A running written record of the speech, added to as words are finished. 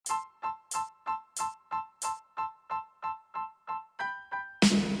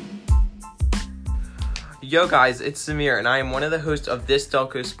Yo guys, it's Samir, and I am one of the hosts of This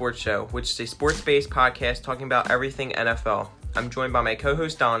Delco Sports Show, which is a sports-based podcast talking about everything NFL. I'm joined by my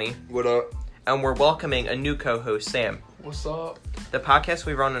co-host Donnie. What up? And we're welcoming a new co-host, Sam. What's up? The podcast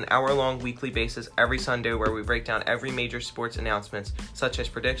we run on an hour-long weekly basis every Sunday where we break down every major sports announcements, such as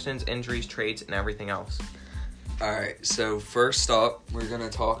predictions, injuries, trades, and everything else. Alright, so first up, we're going to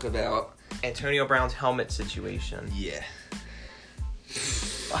talk about... Antonio Brown's helmet situation. Yeah.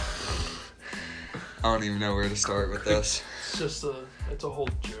 I don't even know where to start with this. It's a whole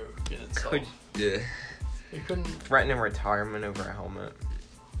joke in itself. Yeah. You couldn't... Threatening retirement over a helmet.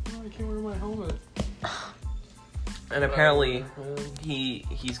 Oh, I can't wear my helmet. And apparently,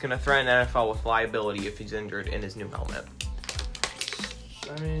 he's going to threaten NFL with liability if he's injured in his new helmet.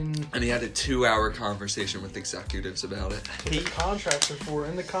 I mean... And he had a 2-hour conversation with executives about it. The contracts are for...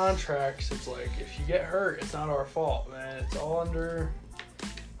 In the contracts, it's like, if you get hurt, it's not our fault, man. It's all under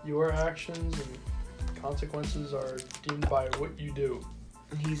your actions, and consequences are deemed by what you do.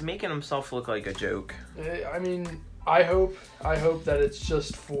 He's making himself look like a joke. I mean, I hope that it's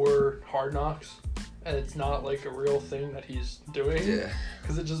just for Hard Knocks, and it's not like a real thing that he's doing. Yeah.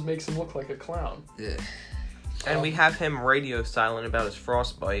 Because it just makes him look like a clown. Yeah. And we have him radio silent about his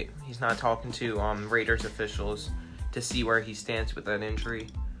frostbite. He's not talking to Raiders officials to see where he stands with that injury.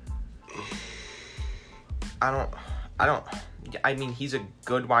 I mean, he's a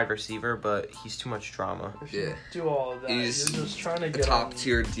good wide receiver, but he's too much drama. If you do all of that, He's you're just trying to a get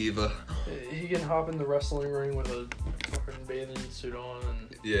top-tier diva. He can hop in the wrestling ring with a fucking bathing suit on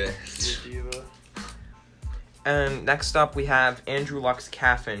and Yeah. be a diva. And next up, we have Andrew Luck's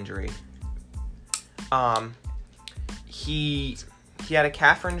calf injury. He had a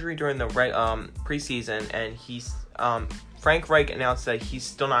calf injury during the preseason, and Frank Reich announced that he's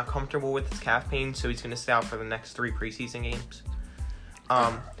still not comfortable with his calf pain, so he's going to stay out for the next 3 preseason games.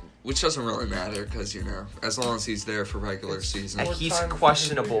 Which doesn't really matter because, as long as he's there for regular season. And he's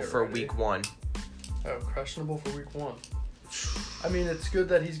questionable for week 1. Oh, questionable for week 1. I mean, it's good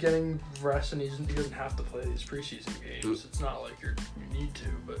that he's getting rest and he doesn't have to play these preseason games. It's not like you need to,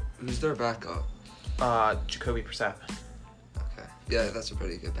 but... Who's their backup? Jacoby Brissett. Okay. Yeah, that's a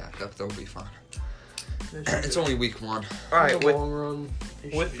pretty good backup. They'll be fine. It's only week 1. All right, in the long run,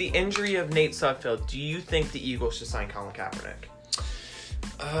 with the injury of Nate Sudfeld, do you think the Eagles should sign Colin Kaepernick?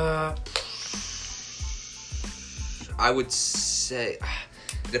 I would say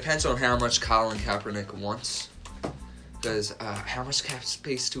it depends on how much Colin Kaepernick wants. Because how much cap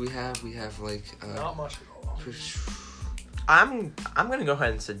space do we have? We have not much at all. I'm gonna go ahead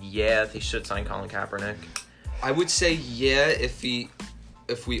and say they should sign Colin Kaepernick. I would say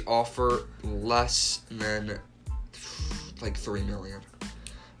if we offer less than $3 million.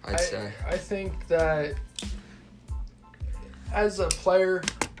 I'd say. I think that as a player,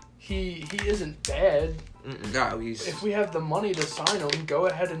 he isn't bad. No, if we have the money to sign him, go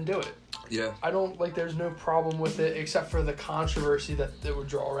ahead and do it. Yeah. I don't there's no problem with it except for the controversy that would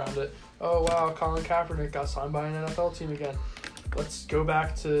draw around it. Oh wow, Colin Kaepernick got signed by an NFL team again. Let's go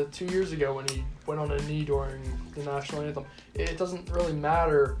back to 2 years ago when he went on a knee during the national anthem. It doesn't really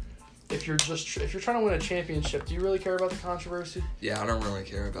matter if you're trying to win a championship. Do you really care about the controversy? Yeah, I don't really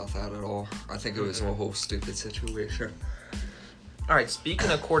care about that at all. I think it was a whole stupid situation. All right, speaking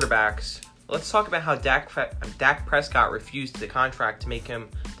of quarterbacks, let's talk about how Dak Prescott refused the contract to make him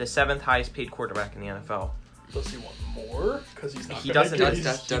the 7th highest paid quarterback in the NFL. Does he want more? Because he's not. He doesn't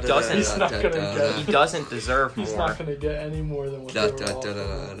deserve more. He's not going to get any more than what they were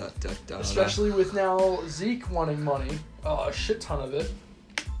offering. Especially with now Zeke wanting money, a shit ton of it.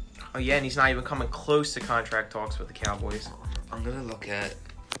 Oh yeah, and he's not even coming close to contract talks with the Cowboys. I'm gonna look at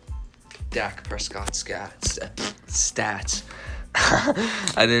Dak Prescott's stats.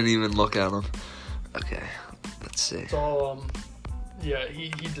 I didn't even look at them. Okay, let's see. It's all he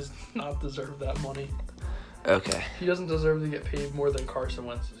does not deserve that money. Okay. He doesn't deserve to get paid more than Carson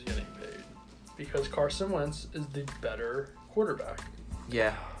Wentz is getting paid. Because Carson Wentz is the better quarterback.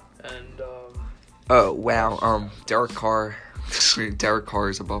 Yeah. And, oh, wow. Derek Carr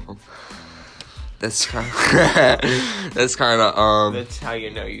is above him. That's kind of... That's how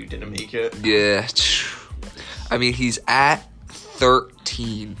you know you didn't make it. Yeah. I mean, he's at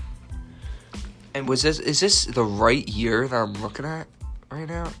 13. And is this the right year that I'm looking at right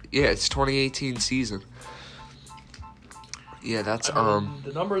now? Yeah, it's 2018 season. Yeah, that's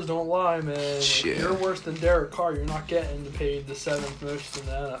the numbers don't lie, man. If you're worse than Derek Carr, you're not getting paid the 7th most in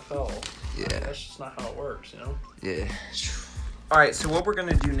the NFL. Yeah. That's just not how it works, Yeah. All right, so what we're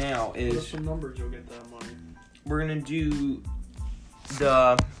gonna do now is some numbers you'll get that money. We're gonna do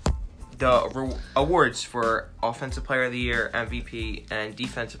the the awards for Offensive Player of the Year, MVP, and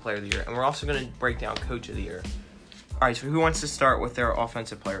Defensive Player of the Year. And we're also going to break down Coach of the Year. All right, so who wants to start with their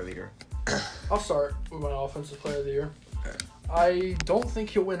Offensive Player of the Year? I'll start with my Offensive Player of the Year. I don't think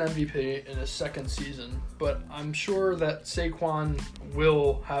he'll win MVP in his second season, but I'm sure that Saquon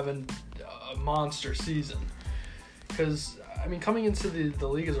will have a monster season. Because, I mean, coming into the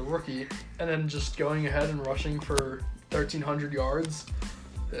league as a rookie and then just going ahead and rushing for 1,300 yards,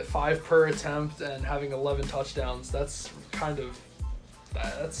 5 per attempt, and having 11 touchdowns, that's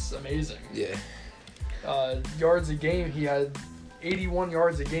amazing. Yeah. Yards a game, he had 81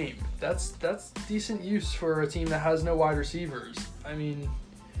 yards a game. That's decent use for a team that has no wide receivers. I mean,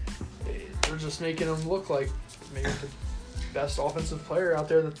 they're just making him look like maybe the best offensive player out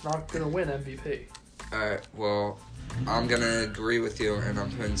there that's not going to win MVP. All right, well, I'm going to agree with you, and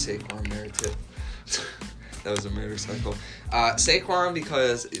I'm putting Saquon there, too. That was a motorcycle. Saquon,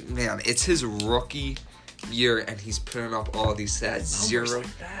 because, man, it's his rookie year, and he's putting up all these stats.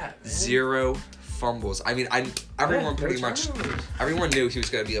 Zero fumbles. I mean, everyone knew he was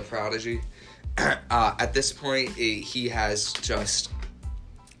going to be a prodigy. At this point, he has just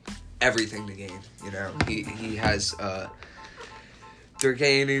everything to gain. You know, he has. They're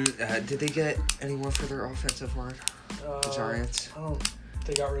gaining. Did they get anyone for their offensive line? The Giants.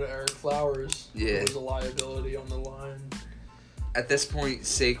 They got rid of Eric Flowers. Yeah, it was a liability on the line. At this point,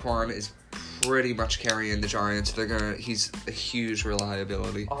 Saquon is pretty much carrying the Giants. He's a huge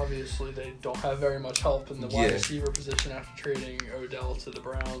reliability. Obviously, they don't have very much help in the wide receiver position after trading Odell to the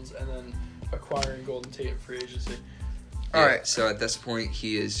Browns and then acquiring Golden Tate in free agency. All right, so at this point,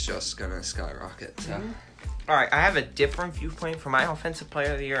 he is just gonna skyrocket. So. Mm-hmm. All right, I have a different viewpoint for my Offensive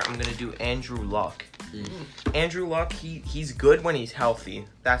Player of the Year. I'm going to do Andrew Luck. Andrew Luck, he's good when he's healthy.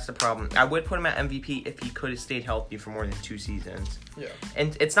 That's the problem. I would put him at MVP if he could have stayed healthy for more than 2 seasons. Yeah.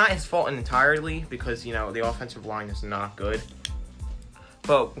 And it's not his fault entirely because, you know, the offensive line is not good.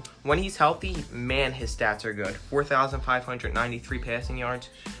 But when he's healthy, man, his stats are good. 4,593 passing yards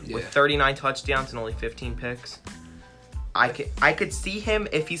with 39 touchdowns and only 15 picks. I could see him,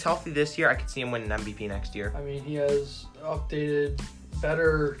 if he's healthy this year, I could see him win an MVP next year. I mean, he has updated,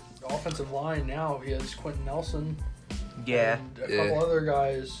 better offensive line now. He has Quentin Nelson. Yeah. And a couple other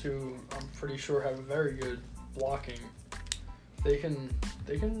guys who I'm pretty sure have very good blocking. They can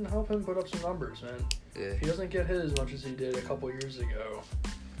help him put up some numbers, man. Yeah. He doesn't get hit as much as he did a couple years ago.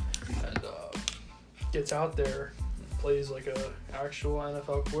 And gets out there and plays like a actual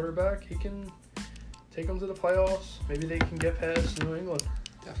NFL quarterback. He can take them to the playoffs. Maybe they can get past New England.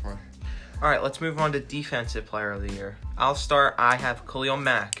 Definitely. All right, let's move on to Defensive Player of the Year. I'll start. I have Khalil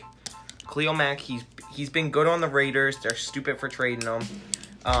Mack. Khalil Mack, he's been good on the Raiders. They're stupid for trading him.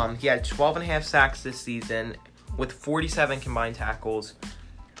 He had 12.5 sacks this season with 47 combined tackles.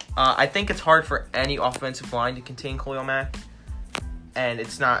 I think it's hard for any offensive line to contain Khalil Mack. And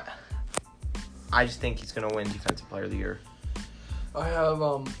it's not... I just think he's going to win Defensive Player of the Year. I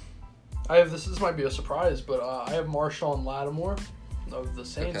have this might be a surprise, but I have Marshawn Lattimore of the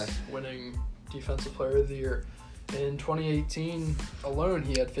Saints winning Defensive Player of the Year. In 2018 alone,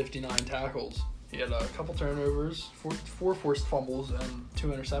 he had 59 tackles. He had a couple turnovers, 4 forced fumbles, and 2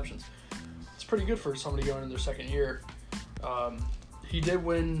 interceptions. It's pretty good for somebody going in their second year. He did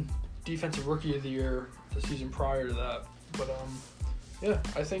win Defensive Rookie of the Year the season prior to that. But,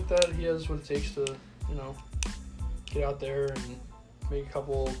 I think that he has what it takes to, get out there and make a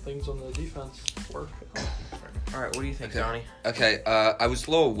couple things on the defense work. All right, what do you think, Johnny? Okay, I was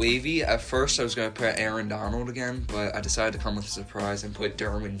a little wavy. At first, I was going to put Aaron Donald again, but I decided to come with a surprise and put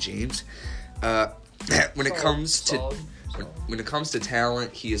Derwin James. When it comes to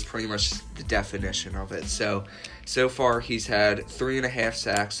talent, he is pretty much the definition of it. So far, he's had 3.5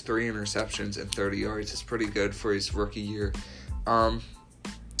 sacks, 3 interceptions, and 30 yards. It's pretty good for his rookie year.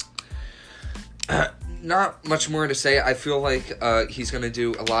 Not much more to say. I feel like he's going to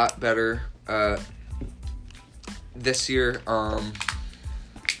do a lot better this year.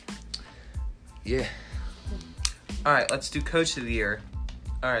 Yeah. All right, let's do Coach of the Year.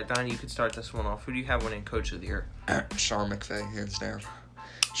 All right, Don, you can start this one off. Who do you have winning Coach of the Year? Sean McVay, hands down.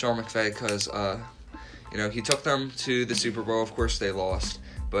 Sean McVay, because, he took them to the Super Bowl. Of course, they lost.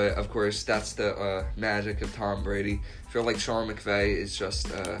 But, of course, that's the magic of Tom Brady. I feel like Sean McVay is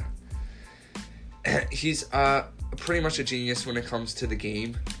just... he's pretty much a genius when it comes to the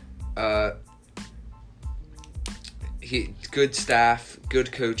game. Good staff,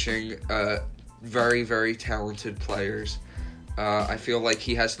 good coaching, very, very talented players. I feel like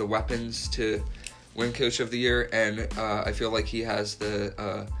he has the weapons to win Coach of the Year, and I feel like he has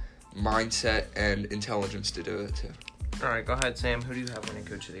the mindset and intelligence to do it too. All right, go ahead, Sam. Who do you have winning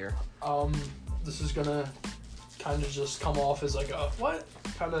Coach of the Year? This is gonna kind of just come off as like a what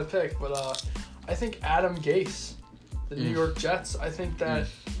kind of pick, but I think Adam Gase, the New York Jets. I think that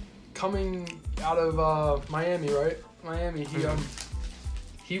coming out of Miami, right? Miami,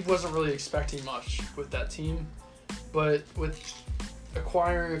 he wasn't really expecting much with that team, but with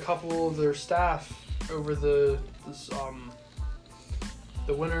acquiring a couple of their staff over the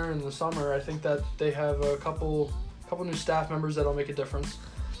winter and the summer, I think that they have a couple new staff members that'll make a difference,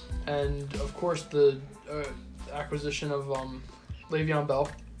 and of course the acquisition of Le'Veon Bell.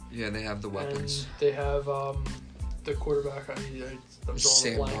 Yeah, they have the weapons. And they have the quarterback. I'm drawing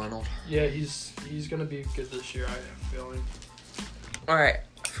Sam a blank. Darnold. Yeah, he's gonna be good this year. I have a feeling. All right,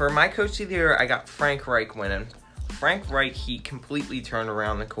 for my Coach of the Year, I got Frank Reich winning. Frank Reich, he completely turned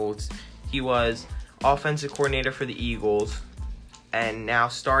around the Colts. He was offensive coordinator for the Eagles, and now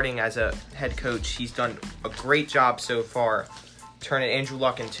starting as a head coach, he's done a great job so far, turning Andrew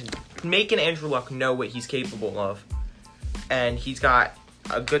Luck into making Andrew Luck know what he's capable of. And he's got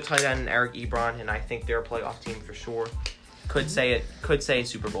a good tight end in Eric Ebron, and I think they're a playoff team for sure. Could say a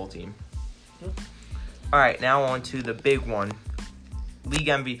Super Bowl team. All right, now on to the big one, league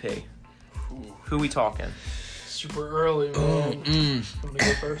MVP. Who we talking? Super early, man. I'm gonna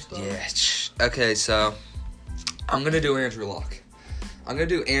go first, though. Yeah. Okay, so I'm going to do Andrew Luck. I'm going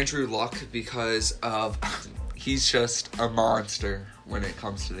to do Andrew Luck because of he's just a monster when it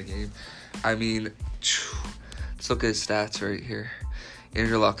comes to the game. I mean, let's look at his stats right here.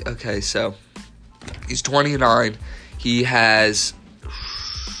 Andrew Luck. Okay, so he's 29. He has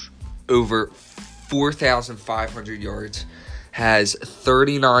over 4,500 yards, has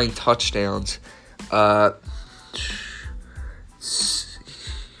 39 touchdowns,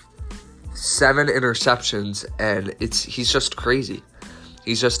 7 interceptions, and he's just crazy.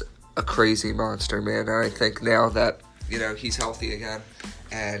 He's just a crazy monster, man. And I think now that, he's healthy again,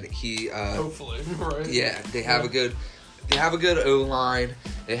 and he hopefully, right? Yeah, they have a good O-line.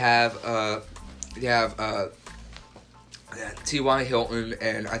 They have T.Y. Hilton,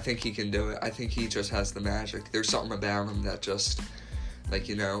 and I think he can do it. I think he just has the magic. There's something about him that just,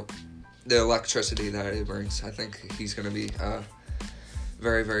 the electricity that he brings. I think he's going to be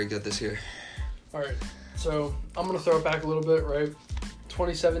very, very good this year. All right, so I'm going to throw it back a little bit, right?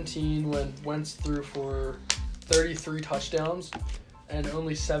 2017, when Wentz threw for 33 touchdowns and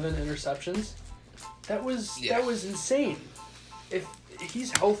only 7 interceptions, that was insane. If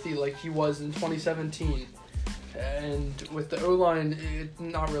he's healthy like he was in 2017, and with the O-line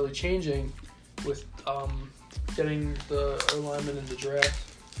not really changing, with getting the O-lineman in the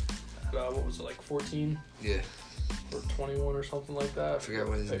draft, what was it, like 14? Yeah. Or 21 or something like that. I forget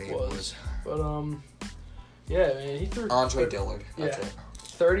what his name was. But, yeah, man, he threw... Andre Dillard. That's it.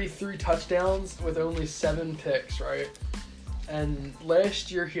 33 touchdowns with only 7 picks, right? And last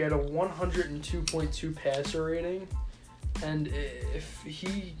year he had a 102.2 passer rating. And if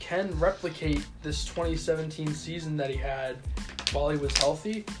he can replicate this 2017 season that he had while he was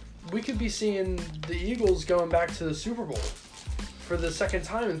healthy, we could be seeing the Eagles going back to the Super Bowl for the second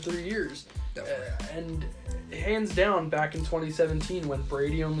time in 3 years. And hands down, back in 2017 when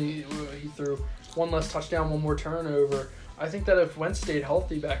Brady he threw 1 less touchdown, 1 more turnover, I think that if Wentz stayed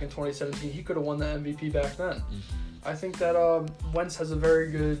healthy back in 2017, he could have won the MVP back then. I think that Wentz has a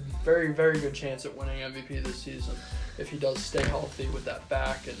very, very good chance at winning MVP this season if he does stay healthy with that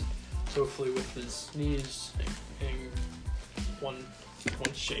back and hopefully with his knees in one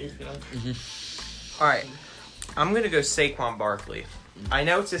shape, All right, I'm going to go Saquon Barkley. I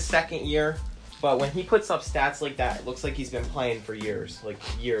know it's his second year, but when he puts up stats like that, it looks like he's been playing for years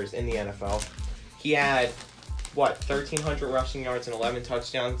in the NFL. He had, 1,300 rushing yards and 11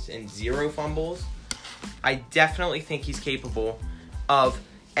 touchdowns and 0 fumbles. I definitely think he's capable of,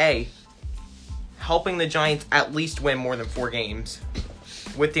 A, helping the Giants at least win more than 4 games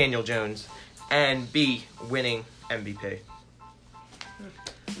with Daniel Jones, and B, winning MVP.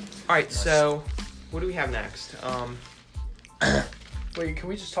 All right, so what do we have next? Wait, can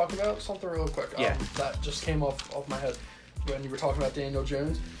we just talk about something real quick? Yeah. That just came off my head when you were talking about Daniel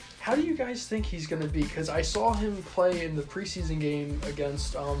Jones. How do you guys think he's going to be? Because I saw him play in the preseason game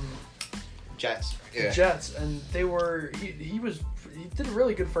against Jets. the Jets, and he did a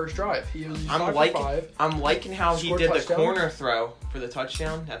really good first drive. He was 5 for 5. I'm liking how he Scored did touchdown. the corner throw for the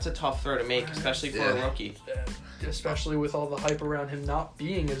touchdown. That's a tough throw to make, especially for a rookie. Especially with all the hype around him not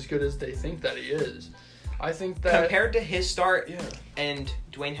being as good as they think that he is. I think that compared to his start and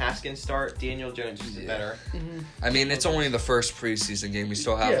Dwayne Haskins' start, Daniel Jones is better. Mm-hmm. I mean, it's only the first preseason game. We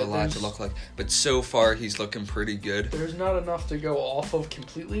still have a lot to look like. But so far, he's looking pretty good. There's not enough to go off of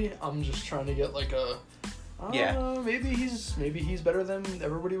completely. I'm just trying to get like a Yeah. Maybe he's better than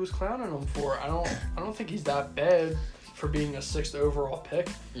everybody was clowning him for. I don't think he's that bad for being a 6th overall pick.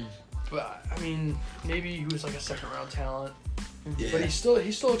 But I mean, maybe he was like a 2nd-round talent. Yeah. But he still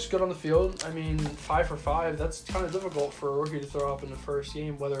looks good on the field. I mean, 5 for 5. That's kind of difficult for a rookie to throw up in the first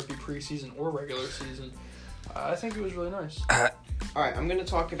game, whether it be preseason or regular season. I think it was really nice. All right, I'm going to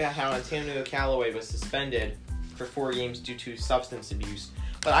talk about how Antonio Callaway was suspended for 4 games due to substance abuse.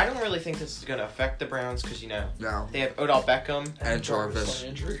 But I don't really think this is going to affect the Browns because, No. they have Odell Beckham And Jarvis.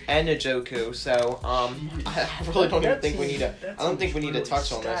 and Njoku. So I really don't even think we need to. I don't think we need to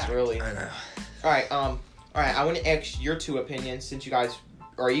touch on this really. I know. All right. I want to ask your 2 opinions since you guys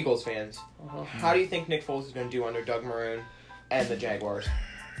are Eagles fans. Uh-huh. How do you think Nick Foles is going to do under Doug Marrone and the Jaguars?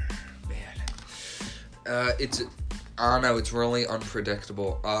 Man. I don't know. It's really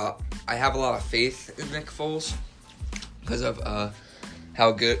unpredictable. I have a lot of faith in Nick Foles because of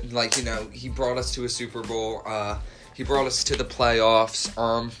how good, he brought us to a Super Bowl. He brought us to the playoffs.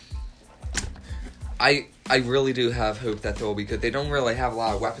 I really do have hope that they'll be good. They don't really have a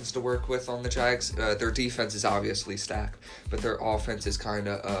lot of weapons to work with on the Jags. Their defense is obviously stacked, but their offense is kind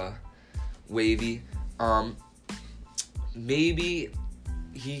of wavy. Maybe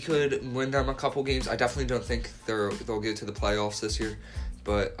he could win them a couple games. I definitely don't think they'll get to the playoffs this year,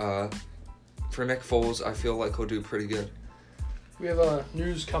 but for Nick Foles, I feel like he'll do pretty good. We have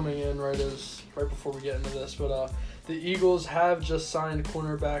news coming in right before we get into this, but the Eagles have just signed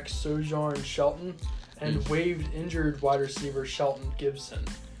cornerback Sojourn Shelton and waived injured wide receiver Shelton Gibson.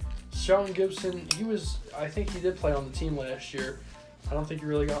 Shelton Gibson, I think he did play on the team last year. I don't think he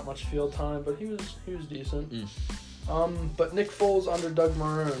really got much field time, but he was decent. But Nick Foles under Doug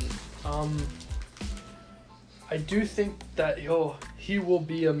Marrone, I do think that he will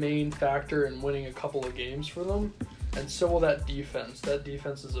be a main factor in winning a couple of games for them. And so will that defense. That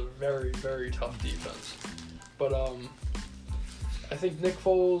defense is a very, very tough defense. But I think Nick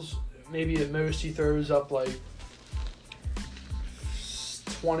Foles, maybe at most he throws up like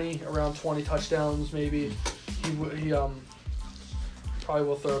 20 touchdowns maybe. He probably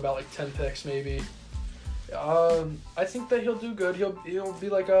will throw about like 10 picks maybe. I think that he'll do good. He'll be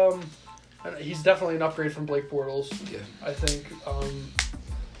like he's definitely an upgrade from Blake Bortles. Yeah. I think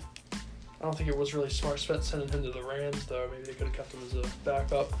I don't think it was really smart sending him to the Rams, though. Maybe they could have kept him as a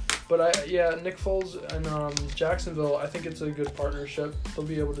backup. But, Nick Foles and Jacksonville, I think it's a good partnership. They'll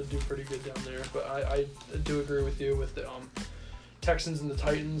be able to do pretty good down there. But I do agree with you with the Texans and the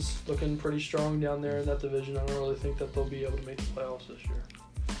Titans looking pretty strong down there in that division. I don't really think that they'll be able to make the playoffs this year.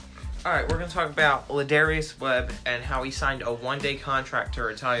 All right, we're going to talk about Ladarius Webb and how he signed a 1-day contract to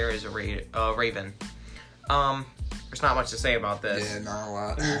retire as a Raven. There's not much to say about this. Yeah, not a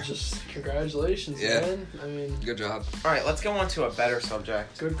lot. I mean, just congratulations, man. I mean, good job. All right, let's go on to a better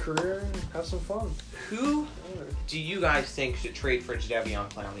subject. Good career and have some fun. Who do you guys think should trade for Jadeveon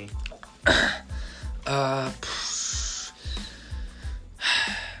Clowney?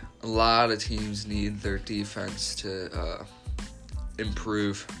 A lot of teams need their defense to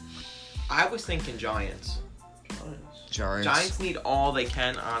improve. I was thinking Giants. Giants need all they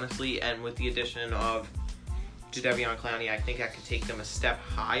can, honestly, and with the addition of Jadeveon Clowney, I think I could take them a step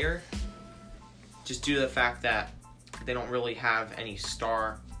higher. Just due to the fact that they don't really have any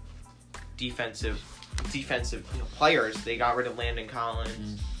star defensive players. They got rid of Landon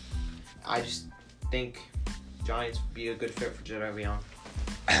Collins. I just think Giants would be a good fit for Jadeveon.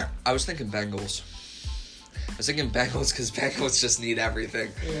 I was thinking Bengals. Because Bengals just need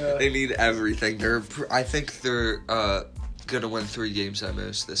everything. Yeah. They need everything. I think they're gonna win 3 games at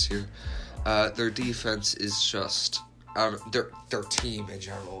most this year. Their defense is just their team in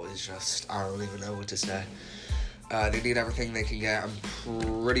general is just, I don't even know what to say. They need everything they can get. I'm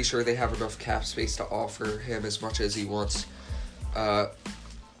pretty sure they have enough cap space to offer him as much as he wants.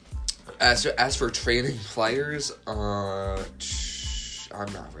 As for trading players, I'm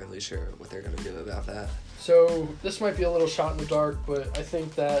not really sure what they're gonna do about that. So this might be a little shot in the dark, but I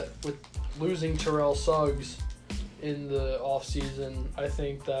think that with losing Terrell Suggs in the offseason, I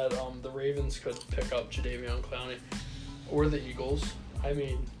think that the Ravens could pick up Jadeveon Clowney or the Eagles. I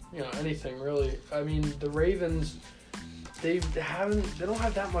mean, anything really. I mean, the Ravens, they don't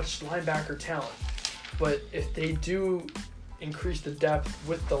have that much linebacker talent, but if they do increase the depth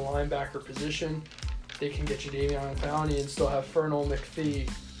with the linebacker position, they can get Jadeveon Clowney and still have Fernell McPhee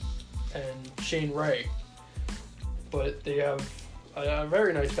and Shane Ray. But they have a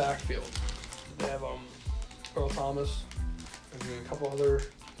very nice backfield. They have Earl Thomas, a couple other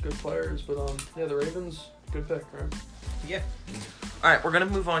good players. But the Ravens, good pick, right? Yeah. All right, we're going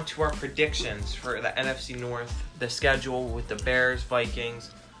to move on to our predictions for the NFC North, the schedule with the Bears,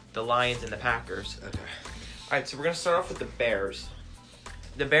 Vikings, the Lions, and the Packers. Okay. right, so we're going to start off with the Bears.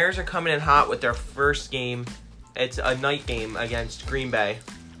 The Bears are coming in hot with their first game. It's a night game against Green Bay.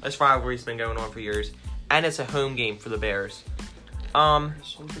 This rivalry's been going on for years. And it's a home game for the Bears. I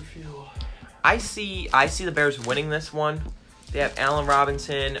see the Bears winning this one. They have Allen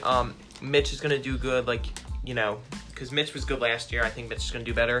Robinson. Mitch is going to do good, because Mitch was good last year. I think Mitch is going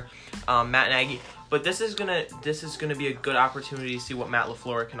to do better. Matt Nagy. But this is gonna be a good opportunity to see what Matt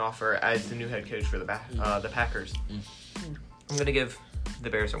LaFleur can offer as the new head coach for the Packers. I'm gonna give the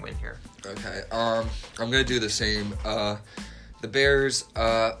Bears a win here. Okay. I'm gonna do the same. The Bears,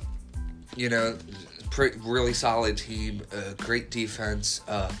 really solid team, great defense,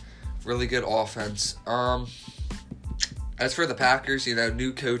 really good offense. As for the Packers,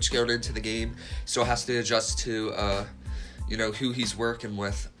 new coach going into the game, still has to adjust to, who he's working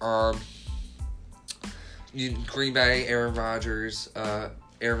with. Green Bay, Aaron Rodgers.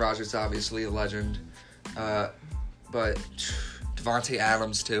 Aaron Rodgers is obviously a legend, but Devontae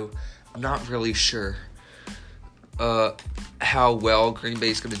Adams too. I'm not really sure how well Green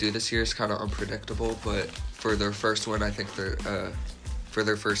Bay's going to do this year. It's kind of unpredictable, but for their first win, I think for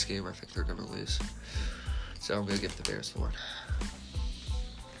their first game, I think they're going to lose. So I'm going to give the Bears the win.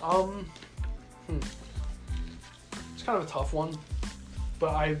 It's kind of a tough one, but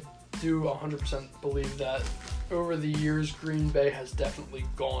I do 100% believe that over the years, Green Bay has definitely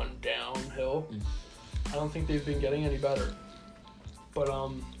gone downhill. I don't think they've been getting any better. But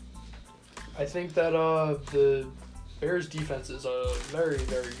I think that the Bears' defense is very,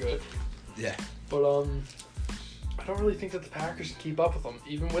 very good. Yeah. But I don't really think that the Packers can keep up with them,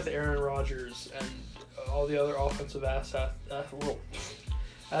 even with Aaron Rodgers and all the other offensive assets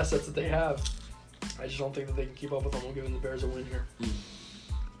that they have. I just don't think that they can keep up with them. I'm giving the Bears a win here.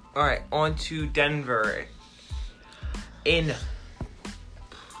 All right, on to Denver. We're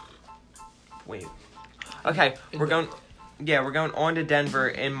going on to Denver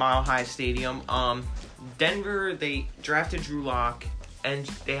in Mile High Stadium. Denver, they drafted Drew Lock, and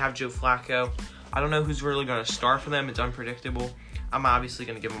they have Joe Flacco. I don't know who's really going to start for them. It's unpredictable. I'm obviously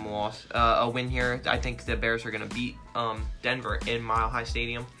going to give them a win here. I think the Bears are going to beat Denver in Mile High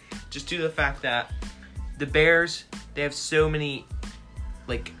Stadium, just due to the fact that the Bears, they have so many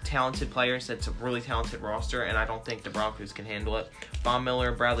talented players. That's a really talented roster, and I don't think the Broncos can handle it. Von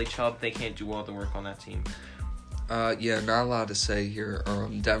Miller, Bradley Chubb, they can't do all the work on that team. Not a lot to say here.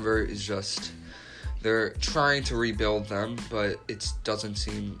 Denver is just, they're trying to rebuild them, but it doesn't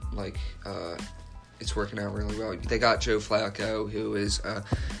seem like it's working out really well. They got Joe Flacco, who is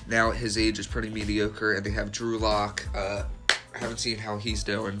now at his age is pretty mediocre, and they have Drew Lock. I haven't seen how he's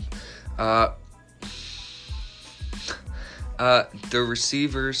doing. The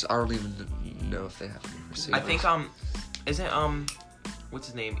receivers, I don't even know if they have any receivers. I think what's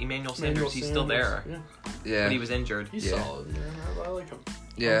his name? Emmanuel Sanders. He's still there. Yeah. But he was injured. He's solid. Yeah, I like him.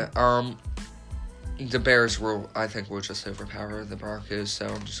 Yeah. The Bears will just overpower the Broncos, so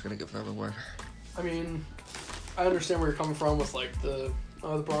I'm just gonna give them a win. I mean, I understand where you're coming from with the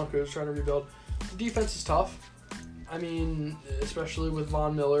Broncos trying to rebuild. The defense is tough. I mean, especially with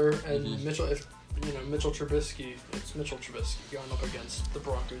Von Miller and Mitchell. Mitchell Trubisky. It's Mitchell Trubisky going up against the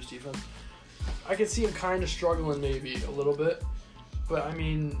Broncos defense. I could see him kind of struggling maybe a little bit. But, I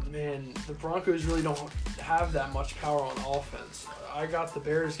mean, man, the Broncos really don't have that much power on offense. I got the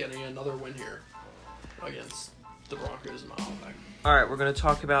Bears getting another win here against the Broncos in my High. All right, we're going to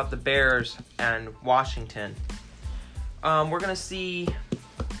talk about the Bears and Washington. We're going to see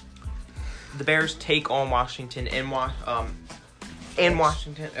the Bears take on Washington in Washington.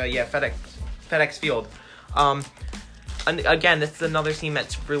 FedEx Field. And again, this is another team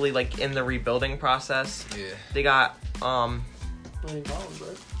that's really in the rebuilding process. Yeah. They got Landon Collins,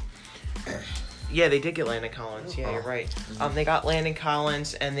 right? Yeah, they did get Landon Collins. Yeah, you're right. They got Landon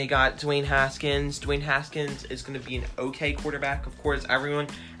Collins and they got Dwayne Haskins. Dwayne Haskins is going to be an okay quarterback. Of course,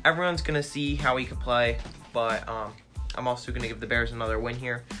 everyone's going to see how he could play, but I'm also going to give the Bears another win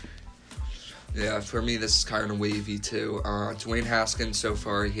here. Yeah, for me, this is kind of wavy, too. Dwayne Haskins, so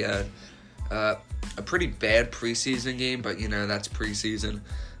far, he had a pretty bad preseason game, but, that's preseason.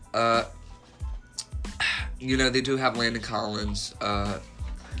 They do have Landon Collins.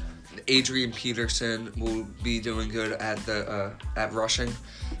 Adrian Peterson will be doing good at rushing,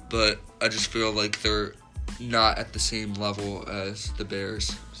 but I just feel like they're not at the same level as the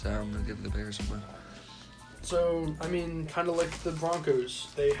Bears, so I'm going to give the Bears a win. So, I mean, kind of like the Broncos,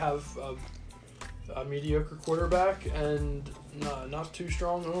 they have a mediocre quarterback and not too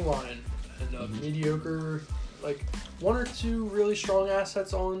strong O-line, and a mediocre, one or two really strong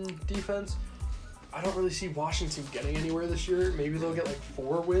assets on defense. I don't really see Washington getting anywhere this year. Maybe they'll get like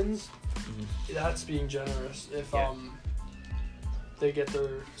 4 wins. Mhm. That's being generous. If Yeah. they get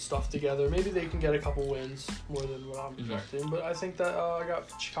their stuff together, maybe they can get a couple wins more than what I'm projecting. But I think that I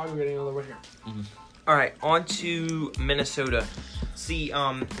got Chicago getting another win here. All right, on to Minnesota. See,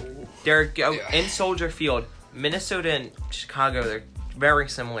 they're Yeah. in Soldier Field. Minnesota and Chicago, they're very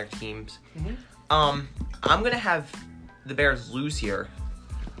similar teams. Mhm. I'm gonna have the Bears lose here.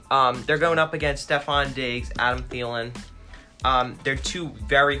 They're going up against Stephon Diggs, Adam Thielen. They're 2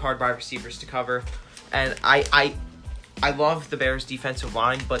 very hard wide receivers to cover, and I love the Bears' defensive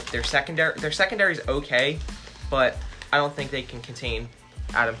line, but their secondary is okay, but I don't think they can contain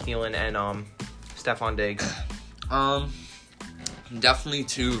Adam Thielen and Stephon Diggs. Definitely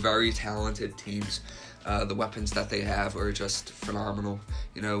 2 very talented teams. The weapons that they have are just phenomenal.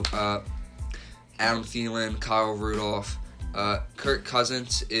 You know, Adam Thielen, Kyle Rudolph, Kirk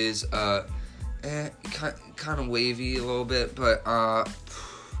Cousins is kind of wavy a little bit, but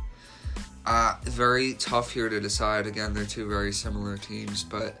very tough here to decide. Again, they're 2 very similar teams,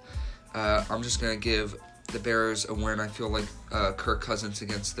 but I'm just gonna give the Bears a win. I feel like Kirk Cousins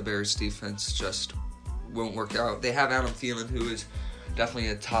against the Bears defense just won't work out. They have Adam Thielen, who is definitely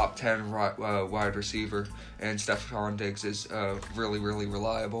a top 10 wide receiver, and Stephon Diggs is really, really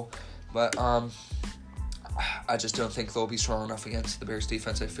reliable. But I just don't think they'll be strong enough against the Bears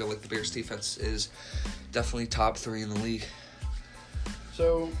defense. I feel like the Bears defense is definitely top 3 in the league.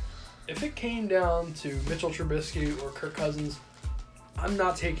 So, if it came down to Mitchell Trubisky or Kirk Cousins, I'm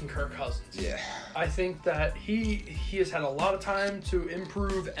not taking Kirk Cousins. Yeah. I think that he has had a lot of time to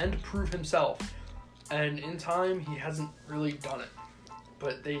improve and prove himself. And in time, he hasn't really done it.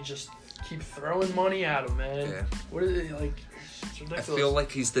 But they just keep throwing money at him, man. Yeah. What is it, like, it's I ridiculous. feel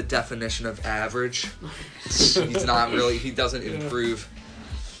like he's the definition of average. He's not really, he doesn't improve.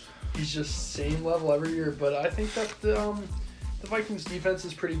 He's just same level every year. But I think that the Vikings defense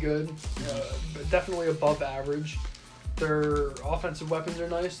is pretty good. But definitely above average. Their offensive weapons are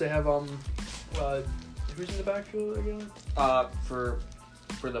nice. They have, who's in the backfield again?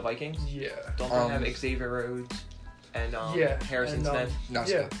 For the Vikings, Yeah. don't they have Xavier Rhodes and Harrison and, Smith? No,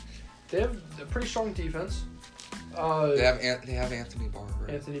 Yeah. They have a pretty strong defense. They have Anthony Barr.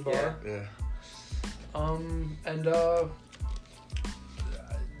 Right? Anthony Barr. Yeah. And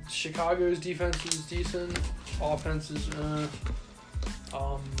Chicago's defense is decent. Offense is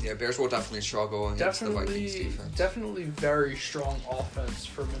Yeah, Bears will definitely struggle against the Vikings defense. definitely very strong offense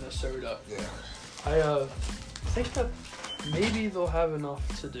for Minnesota. Yeah. I think that maybe they'll have enough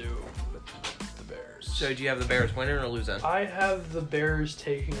to do with the Bears. So do you have the Bears winning or losing? I have the Bears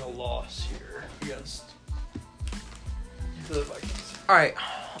taking a loss here against the Vikings. All right,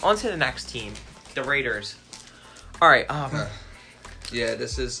 on to the next team, the Raiders. All right, Yeah,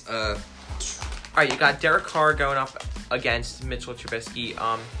 this is all right. You got Derek Carr going up against Mitchell Trubisky.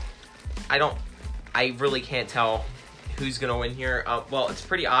 I really can't tell who's gonna win here. Well, it's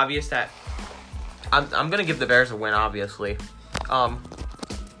pretty obvious that I'm gonna give the Bears a win, obviously.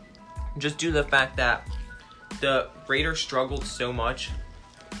 Just due to the fact that the Raiders struggled so much,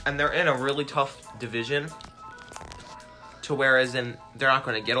 and they're in a really tough division. To whereas they're not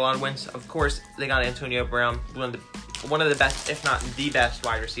going to get a lot of wins. Of course, they got Antonio Brown, one of the best, if not the best,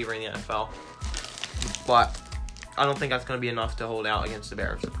 wide receiver in the NFL. But I don't think that's going to be enough to hold out against the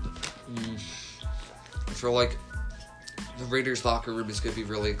Bears. I feel like the Raiders locker room is going to be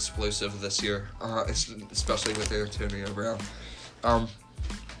really explosive this year, especially with Antonio Brown.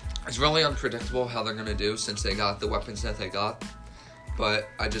 It's really unpredictable how they're going to do since they got the weapons that they got. But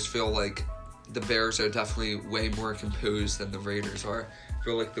I just feel like the Bears are definitely way more composed than the Raiders are. I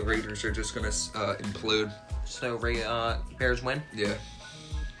feel like the Raiders are just going to implode. So Bears win? Yeah.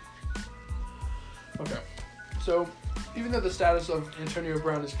 Okay. So, even though the status of Antonio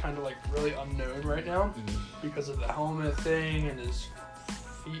Brown is kind of like really unknown right now because of the helmet thing and his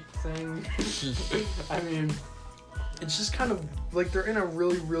feet thing, I mean, it's just kind of like they're in a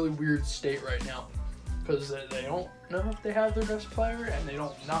really, really weird state right now because they don't know if they have their best player and they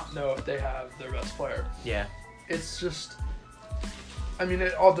don't not know if they have their best player. Yeah. It's just, I mean,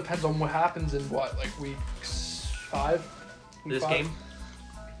 it all depends on what happens in like week 5? This game?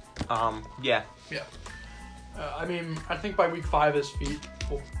 Yeah. Yeah. I mean, I think by week 5 his feet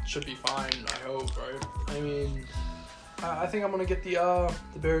should be fine. I hope, right? I mean, I think I'm gonna get the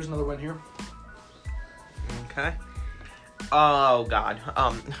Bears another win here. Okay. Oh God.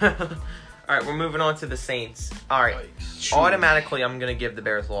 All right, we're moving on to the Saints. All right. Yikes. Automatically, I'm gonna give the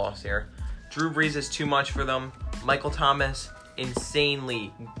Bears a loss here. Drew Brees is too much for them. Michael Thomas,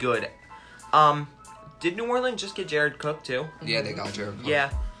 insanely good. Did New Orleans just get Jared Cook too? Yeah, they got Jared Cook. Yeah.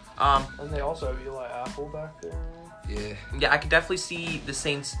 And they also have Eli Apple back there. Yeah. Yeah, I could definitely see the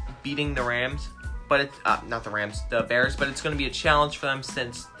Saints beating the Rams, but it's not the Rams, the Bears. But it's going to be a challenge for them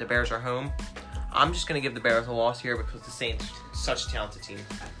since the Bears are home. I'm just going to give the Bears a loss here because the Saints are such a talented team.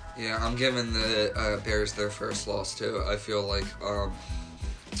 Yeah, I'm giving the Bears their first loss too. I feel like are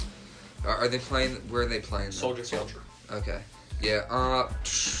they playing? Where are they playing? Soldier Field. Okay. Yeah.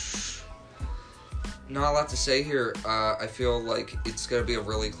 Not a lot to say here. I feel like it's gonna be a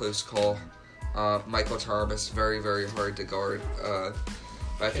really close call. Michael Thomas, very, very hard to guard.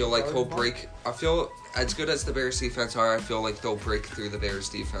 I feel like he'll break. I feel as good as the Bears defense are. I feel like they'll break through the Bears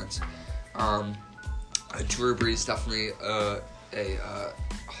defense. Drew Brees definitely a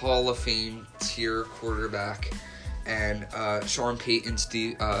Hall of Fame tier quarterback, and Sean Payton's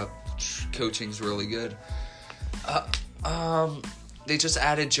coaching's really good. They just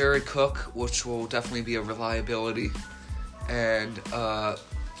added Jared Cook, which will definitely be a reliability, and I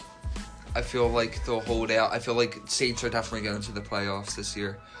feel like they'll hold out. I feel like Saints are definitely going to the playoffs this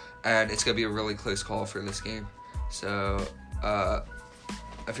year, and it's going to be a really close call for this game. So I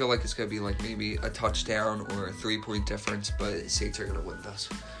feel like it's going to be like maybe a touchdown or a 3-point difference, but Saints are going to win this.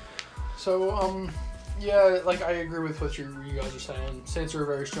 So, yeah, like I agree with what you guys are saying. Saints are a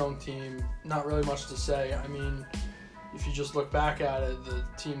very strong team. Not really much to say. I mean, if you just look back at it, the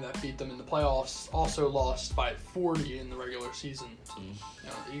team that beat them in the playoffs also lost by 40 in the regular season. So,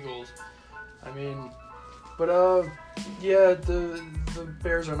 the Eagles. I mean, but yeah, the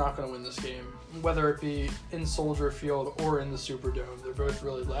Bears are not going to win this game, whether it be in Soldier Field or in the Superdome. They're both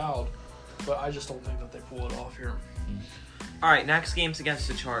really loud, but I just don't think that they pull it off here. All right, next game's against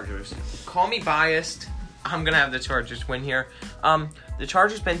the Chargers. Call me biased. I'm going to have the Chargers win here. The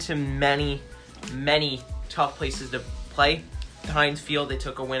Chargers been to many, many tough places to play. Heinz Field, they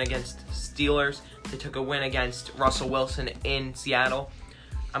took a win against Steelers. They took a win against Russell Wilson in Seattle.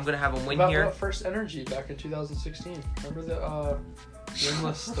 I'm going to have a win here. About First Energy back in 2016. Remember the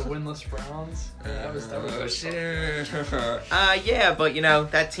winless Browns? That was shit. Yeah, but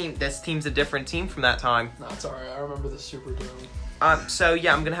this team's a different team from that time. No, it's alright. I remember the Superdome. So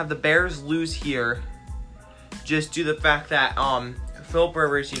yeah, I'm gonna have the Bears lose here, just due to the fact that Philip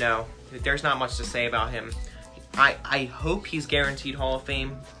Rivers, there's not much to say about him. I hope he's guaranteed Hall of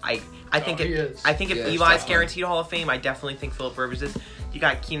Fame. I think he is. I think if Yeah, Eli's definitely guaranteed Hall of Fame, I definitely think Philip Rivers is. You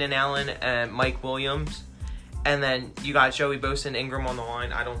got Keenan Allen and Mike Williams, and then you got Joey Bosa and Ingram on the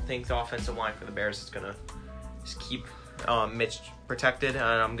line. I don't think the offensive line for the Bears is gonna just keep Mitch protected, and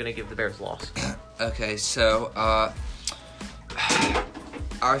I'm gonna give the Bears a loss. Okay, so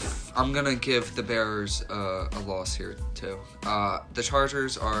I'm gonna give the Bears a loss here too. The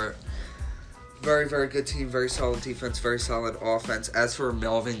Chargers are very, very good team, very solid defense, very solid offense. As for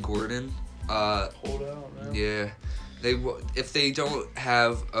Melvin Gordon, Hold out, man. yeah, if they don't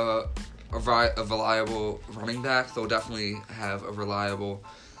have a reliable running back, they'll definitely have a reliable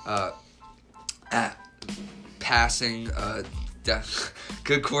passing.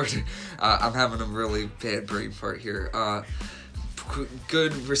 Good quarter. I'm having a really bad brain fart here.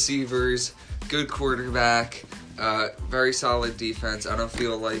 Good receivers, good quarterback, very solid defense. I don't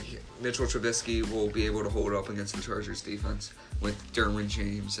feel like Mitchell Trubisky will be able to hold up against the Chargers defense with Derwin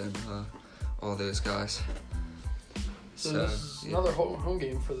James and all those guys. So this is another home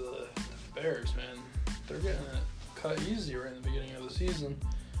game for the Bears, man. They're getting it cut easy right in the beginning of the season.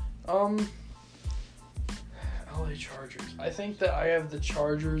 LA Chargers. I think that I have the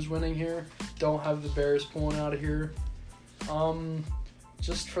Chargers winning here. Don't have the Bears pulling out of here.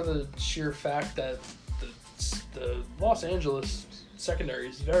 Just for the sheer fact that the Los Angeles secondary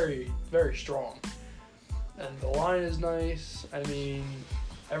is very, very strong. And the line is nice. I mean,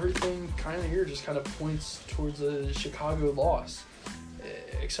 everything kind of here just kind of points towards a Chicago loss.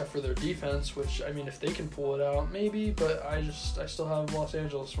 Except for their defense, which, I mean, if they can pull it out, maybe, but I still have Los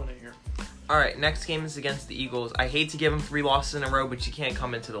Angeles winning here. All right, next game is against the Eagles. I hate to give them 3 losses in a row, but you can't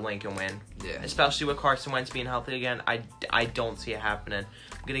come into the Link and win. Yeah. Especially with Carson Wentz being healthy again. I don't see it happening.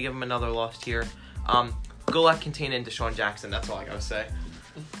 I'm going to give them another loss here. Good luck containing Deshaun Jackson. That's all I got to say.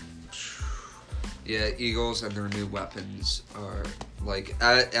 Yeah, Eagles and their new weapons are like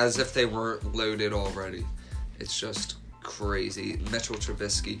as if they weren't loaded already. It's just crazy. Mitchell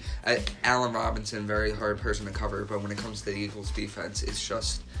Trubisky, Allen Robinson, very hard person to cover, but when it comes to the Eagles defense, it's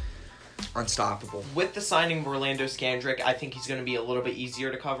just unstoppable. With the signing of Orlando Scandrick, I think he's going to be a little bit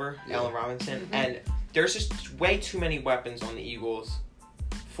easier to cover, Allen Robinson. Mm-hmm. And there's just way too many weapons on the Eagles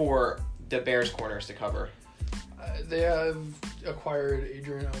for the Bears corners to cover. They have acquired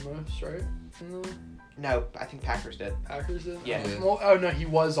Adrian Amos, right? No, I think Packers did. Packers did? Yeah. Well, oh, no, he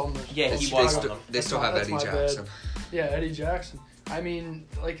was on the... Yeah, he was on them. They still have Eddie Jackson. Yeah, Eddie Jackson. I mean,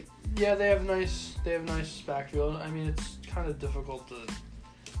 like, yeah, they have nice backfield. I mean, it's kind of difficult to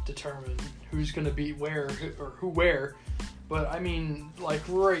determine who's going to be where or who where. But, I mean, like,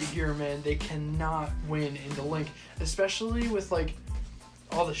 right here, man, they cannot win in the Link. Especially with, like,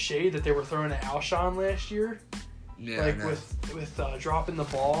 all the shade that they were throwing at Alshon last year. Yeah, Like, with dropping the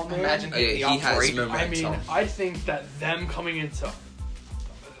ball, man. Imagine he has momentum. I mean, I think that them coming into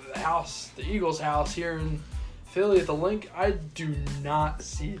the Eagles' house here in Philly at the Link, I do not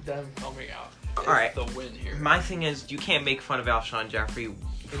see them coming out. All right. The win here. My thing is, you can't make fun of Alshon Jeffrey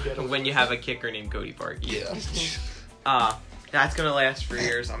when you have a kicker named Cody Parkey. Yeah. That's gonna last for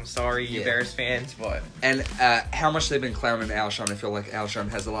years. I'm sorry, you Yeah. Bears fans, but And how much they've been clowning Alshon, I feel like Alshon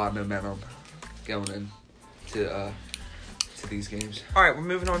has a lot of momentum going in to these games. all right, we're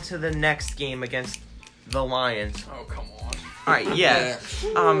moving on to the next game against the Lions. Oh, come on. All right, yeah.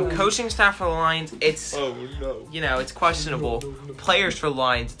 Coaching staff for the Lions, it's Oh no. it's questionable. No. Players for the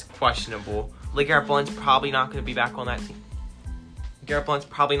Lions, it's questionable. LeGarrette Blount's probably not going to be back on that team. LeGarrette Blount's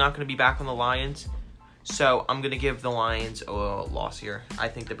probably not going to be back on the Lions. So I'm going to give the Lions a loss here. I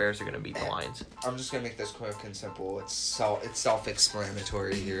think the Bears are going to beat the Lions. I'm just gonna make this quick and simple. It's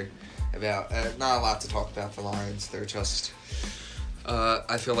self-explanatory here. About not a lot to talk about the Lions. They're just.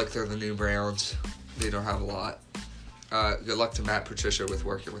 I feel like they're the new Browns. They don't have a lot. Good luck to Matt Patricia with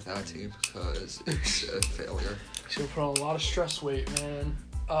working with that team because it's a failure. She'll put on a lot of stress weight, man.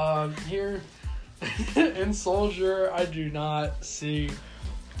 Here in Soldier, I do not see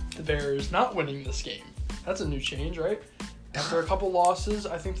the Bears not winning this game. That's a new change, right? After a couple losses,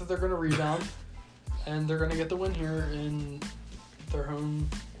 I think that they're going to rebound, and they're going to get the win here in their home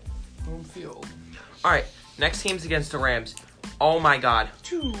field. All right, next game's against the Rams. Oh, my God.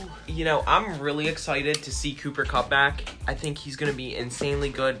 I'm really excited to see Cooper Kupp back. I think he's going to be insanely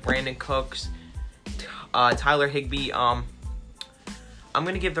good. Brandon Cooks, Tyler Higbee. I'm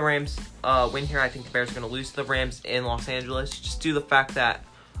going to give the Rams a win here. I think the Bears are going to lose to the Rams in Los Angeles. Just due to the fact that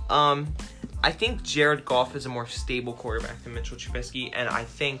I think Jared Goff is a more stable quarterback than Mitchell Trubisky. And I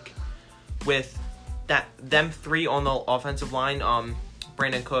think with them three on the offensive line,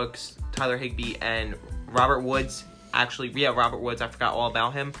 Brandon Cooks, Tyler Higbee, and Robert Woods. Robert Woods. I forgot all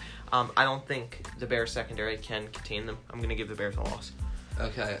about him. I don't think the Bears secondary can contain them. I'm going to give the Bears a loss.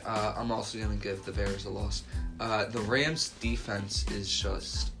 Okay, I'm also going to give the Bears a loss. The Rams' defense is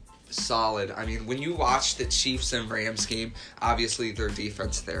just solid. I mean, when you watch the Chiefs and Rams game, obviously their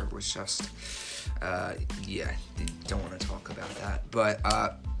defense there was just, you don't want to talk about that. But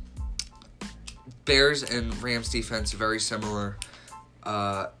Bears and Rams defense, very similar.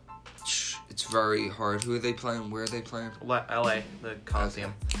 It's very hard. Who are they playing? Where are they playing? L.A., the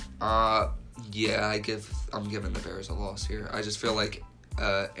Coliseum. I'm giving the Bears a loss here. I just feel like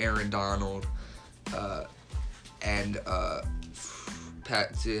Aaron Donald and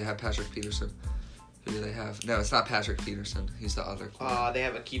do they have Patrick Peterson? Who do they have? No, it's not Patrick Peterson. He's the other quarterback. They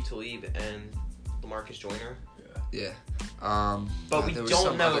have Aqib Talib and LaMarcus Joyner. Yeah. But we there was don't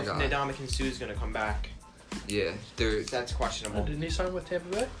some know other if guy. Ndamukong Suh is going to come back. Yeah, That's questionable. Didn't he sign with Tampa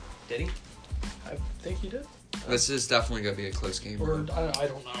Bay? Did he? I think he did. this is definitely gonna be a close game. Or I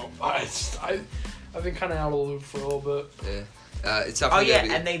don't know. I've been kind of out of the loop for a little bit. Yeah. It's definitely.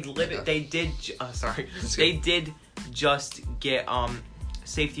 And they did. They did just get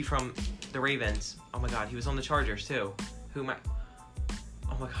safety from the Ravens. Oh my God, he was on the Chargers too. Oh my God,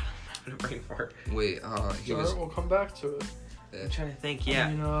 I'm having a brain fart. Wait, he was. Alright, we'll come back to it. I'm trying to think. Yeah.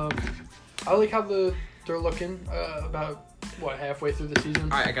 I mean, I like how they're looking about halfway through the season.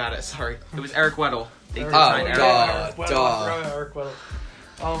 All right, I got it. Sorry, it was Eric Weddle. They did Eric sign Eric duh. Weddle. Eric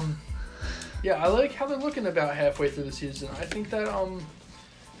Weddle. Yeah, I like how they're looking about halfway through the season. I think that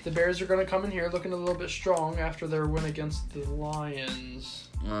the Bears are going to come in here looking a little bit strong after their win against the Lions.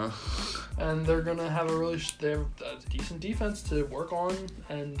 And they're going to have they have a decent defense to work on,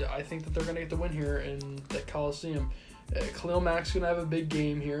 and I think that they're going to get the win here in the Coliseum. Khalil Mack's going to have a big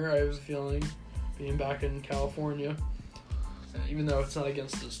game here, I have a feeling, being back in California. Even though it's not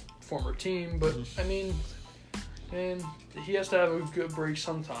against his former team, but, I mean, man, he has to have a good break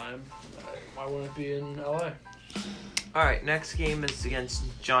sometime. Why wouldn't it be in LA? All right, next game is against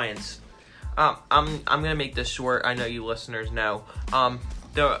Giants. I'm gonna make this short. I know you listeners know.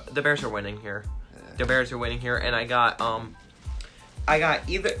 The Bears are winning here. The Bears are winning here, and I got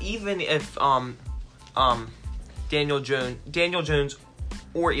even if Daniel Jones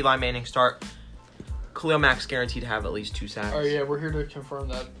or Eli Manning start, Khalil Mack's guaranteed to have at least 2 sacks. Oh yeah, we're here to confirm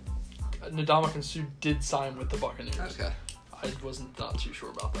that Ndamukong Suh did sign with the Buccaneers. Okay. I wasn't not too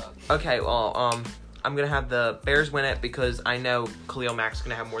sure about that. Okay, well, I'm gonna have the Bears win it because I know Khalil Mack's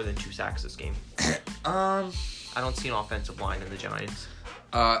gonna have more than 2 sacks this game. I don't see an offensive line in the Giants.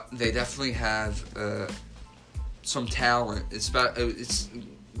 They definitely have some talent. It's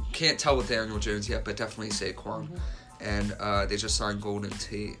can't tell with Daniel Jones yet, but definitely Saquon. And they just signed Golden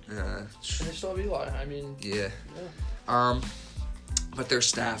Tate. And they still have Eli. I mean, yeah. But their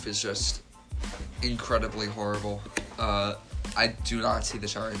staff is just incredibly horrible. I do not see the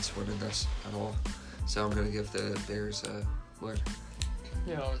Giants winning this at all. So I'm going to give the Bears a win.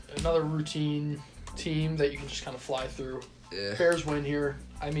 You know, another routine team that you can just kind of fly through. Yeah. Bears win here.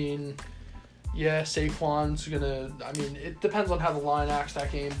 I mean, yeah, Saquon's going to... I mean, it depends on how the line acts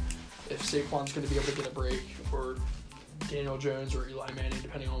that game. If Saquon's going to be able to get a break, or Daniel Jones or Eli Manning,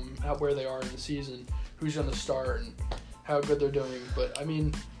 depending on where they are in the season, who's going to start and how good they're doing. But, I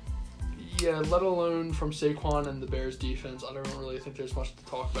mean, yeah, let alone from Saquon and the Bears defense, I don't really think there's much to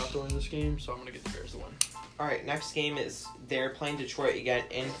talk about during this game, so I'm going to get the Bears to win. All right, next game is they're playing Detroit again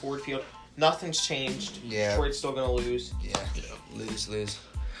in Ford Field. Nothing's changed. Yeah. Detroit's still going to lose. Yeah. Lose.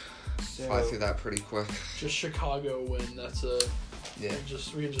 So, Fly through that pretty quick. Just Chicago win. That's a... Yeah.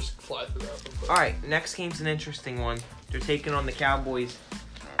 We can just fly through that real quick. all right, next game's an interesting one. They're taking on the Cowboys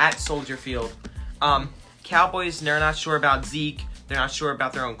at Soldier Field. Cowboys, they're not sure about Zeke. They're not sure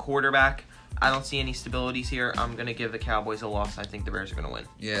about their own quarterback. I don't see any stabilities here. I'm going to give the Cowboys a loss. I think the Bears are going to win.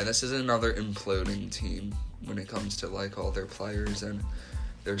 Yeah, this is another imploding team when it comes to, like, all their players and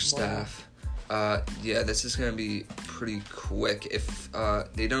their staff. Yeah, this is going to be pretty quick. If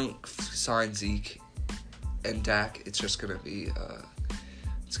they don't sign Zeke and Dak, it's just going to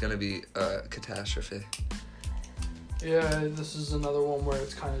be a catastrophe. Yeah, this is another one where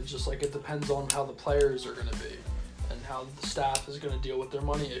it's kind of just like it depends on how the players are going to be and how the staff is going to deal with their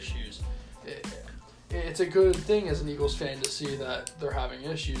money issues. It's a good thing as an Eagles fan to see that they're having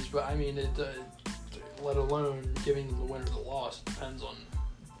issues, but I mean, let alone giving them the win or the loss, it depends on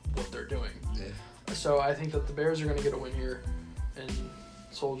what they're doing. Yeah. So I think that the Bears are going to get a win here, and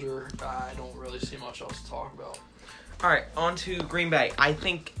Soldier, I don't really see much else to talk about. All right, on to Green Bay. I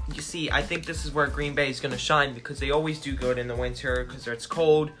think this is where Green Bay is going to shine because they always do good in the winter because it's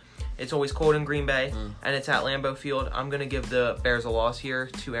cold. It's always cold in Green Bay, and it's at Lambeau Field. I'm going to give the Bears a loss here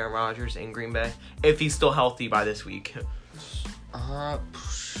to Aaron Rodgers in Green Bay if he's still healthy by this week. I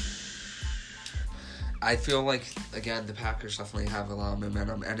feel like, again, the Packers definitely have a lot of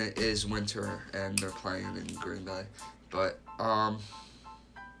momentum, and it is winter, and they're playing in Green Bay. But I'm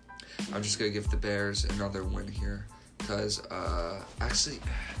just going to give the Bears another win here because, actually,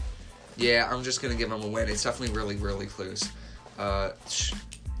 yeah, I'm just going to give them a win. It's definitely really, really close.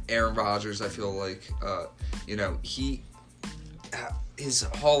 Aaron Rodgers, I feel like, his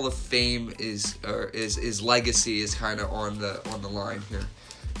Hall of Fame his legacy is kind of on the line here,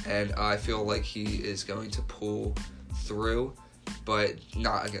 and I feel like he is going to pull through, but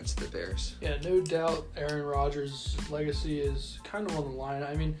not against the Bears. Yeah, no doubt Aaron Rodgers' legacy is kind of on the line.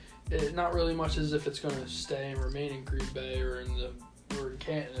 I mean, not really much as if it's going to stay and remain in Green Bay or in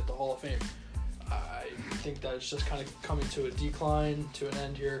Canton at the Hall of Fame. I think that it's just kind of coming to a decline, to an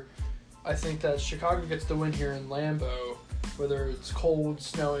end here. I think that Chicago gets the win here in Lambeau, whether it's cold,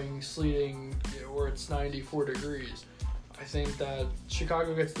 snowing, sleeting, or it's 94 degrees. I think that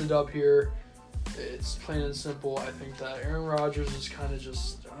Chicago gets the dub here. It's plain and simple. I think that Aaron Rodgers is kind of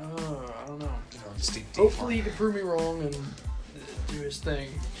just, I don't know. Hopefully he can prove me wrong and do his thing,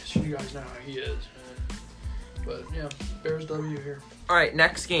 because you guys know how he is. But, yeah, Bears W here. All right,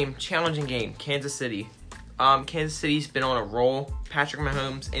 next game, challenging game, Kansas City. Kansas City's been on a roll. Patrick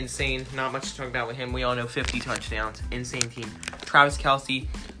Mahomes, insane. Not much to talk about with him. We all know 50 touchdowns. Insane team. Travis Kelce.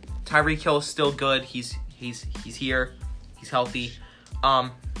 Tyreek Hill is still good. He's here. He's healthy. I'm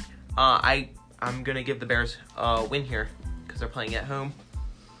gonna give the Bears a win here because they're playing at home.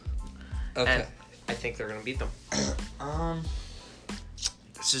 Okay. And I think they're gonna beat them.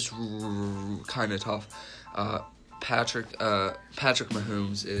 This is kind of tough. Patrick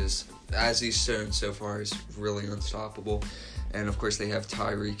Mahomes is, as he's shown so far, is really unstoppable, and of course they have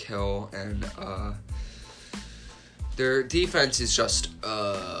Tyreek Hill, and their defense is just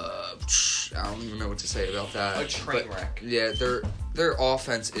I don't even know what to say about that. A train wreck. Yeah, their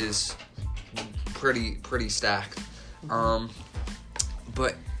offense is pretty stacked.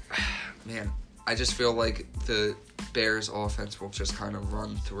 But man, I just feel like the Bears offense will just kind of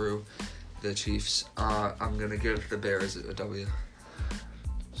run through the Chiefs. I'm going to give the Bears a W.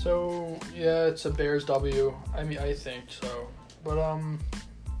 So, yeah, it's a Bears W. I mean, I think so. But,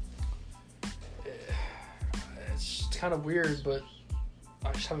 it's kind of weird, but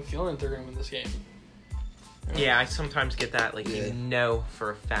I just have a feeling that they're going to win this game. Yeah, I sometimes get that, you know for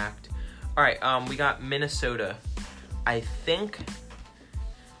a fact. All right, we got Minnesota. I think,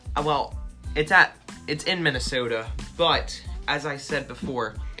 it's it's in Minnesota, but as I said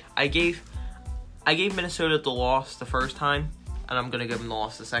before, I gave Minnesota the loss the first time, and I'm gonna give them the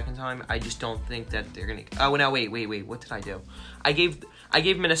loss the second time. I just don't think that they're gonna. Oh, now wait. What did I do? I gave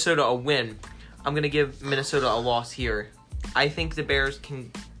Minnesota a win. I'm gonna give Minnesota a loss here. I think the Bears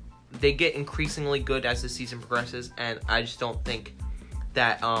they get increasingly good as the season progresses, and I just don't think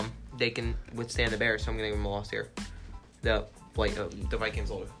that they can withstand the Bears. So I'm gonna give them a loss here. The Vikings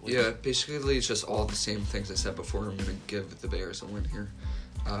will. Yeah, basically it's just all the same things I said before. I'm gonna give the Bears a win here.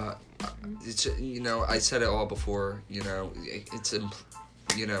 It's I said it all before. It's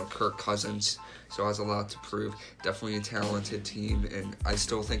Kirk Cousins, so has a lot to prove. Definitely a talented team, and I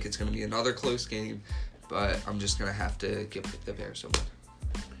still think it's gonna be another close game. But I'm just gonna have to give the Bears a win.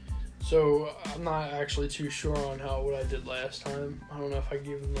 So I'm not actually too sure on what I did last time. I don't know if I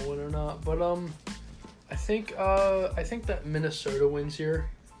gave them the win or not, but I think that Minnesota wins here.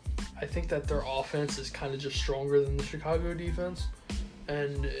 I think that their offense is kind of just stronger than the Chicago defense,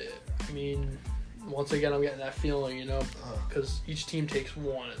 and I mean, once again, I'm getting that feeling, because each team takes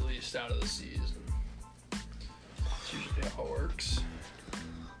one at least out of the season. That's usually how it works.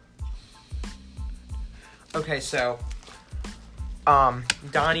 Okay, so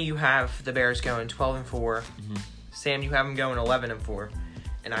Donnie, you have the Bears going 12-4. Mm-hmm. Sam, you have them going 11-4,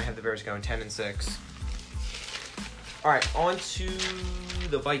 and I have the Bears going 10-6. All right, on to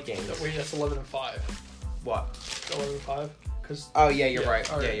the Vikings. Wait, that's 11-5. What? 11-5. Because. Oh yeah, you're right.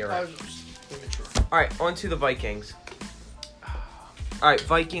 Yeah, you're right. Sure. All right, on to the Vikings. All right,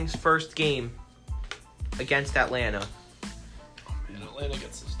 Vikings first game against Atlanta. Oh man, Atlanta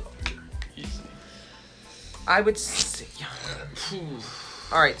gets this stuff here easy. I would say.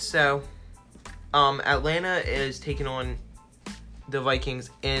 All right, so Atlanta is taking on the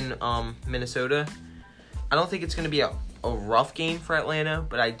Vikings in Minnesota. I don't think it's going to be a rough game for Atlanta,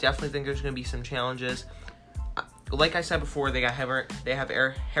 but I definitely think there's going to be some challenges. Like I said before, they have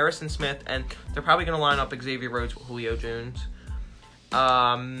Harrison Smith, and they're probably going to line up Xavier Rhodes with Julio Jones.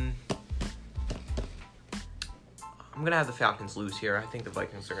 I'm going to have the Falcons lose here. I think the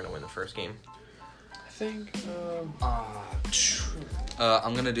Vikings are going to win the first game. I think.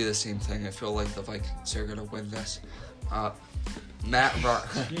 I'm going to do the same thing. I feel like the Vikings are going to win this. Matt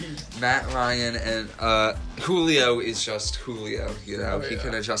Ryan and Julio is just Julio, he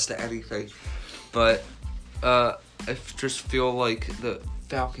can adjust to anything. But I just feel like the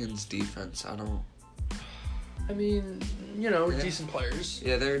Falcons defense, decent players.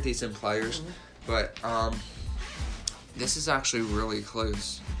 Yeah, they're decent players. Mm-hmm. But this is actually really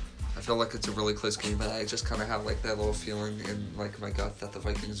close. I feel like it's a really close game, but I just kind of have like that little feeling in like my gut that the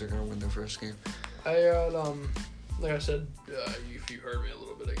Vikings are going to win their first game. Like I said, if you heard me a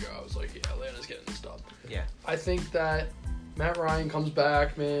little bit ago, I was like, yeah, Atlanta's getting this done. Yeah. I think that Matt Ryan comes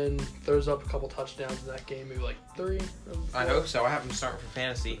back, man, throws up a couple touchdowns in that game, maybe like 3. I hope so. I have him starting for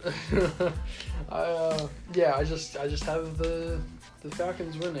fantasy. I just have the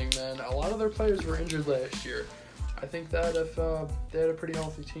Falcons winning, man. A lot of their players were injured last year. I think that if they had a pretty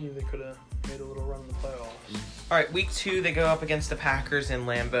healthy team, they could have made a little run in the playoffs. All right, week 2, they go up against the Packers in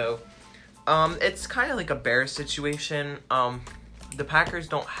Lambeau. It's kind of like a Bears situation. The Packers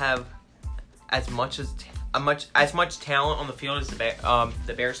don't have as much talent on the field as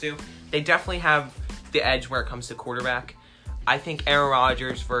the Bears do. They definitely have the edge where it comes to quarterback. I think Aaron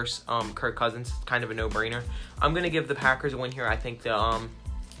Rodgers versus Kirk Cousins is kind of a no-brainer. I'm gonna give the Packers a win here. I think the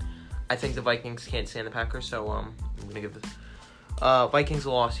Vikings can't stand the Packers, so I'm gonna give the Vikings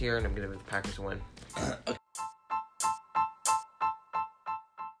a loss here, and I'm gonna give the Packers a win.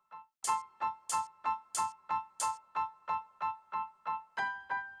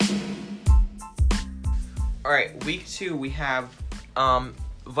 All right, week 2 we have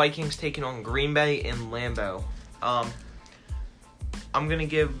Vikings taking on Green Bay in Lambeau. I'm gonna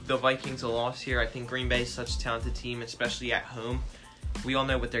give the Vikings a loss here. I think Green Bay is such a talented team, especially at home. We all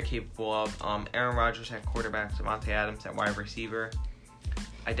know what they're capable of. Aaron Rodgers at quarterback, Davante Adams at wide receiver.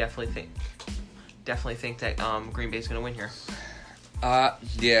 I definitely think that Green Bay is gonna win here.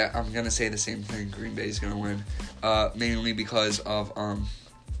 Yeah, I'm gonna say the same thing. Green Bay is gonna win, mainly because of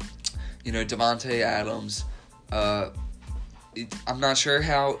Davante Adams. I'm not sure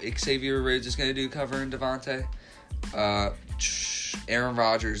how Xavier Rhodes is going to do covering Davante. Aaron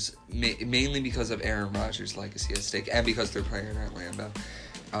Rodgers, mainly because of Aaron Rodgers' legacy at stake, and because they're playing at Lambeau.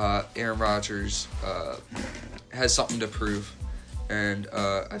 Aaron Rodgers has something to prove, and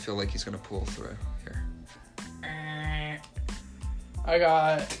I feel like he's going to pull through here. I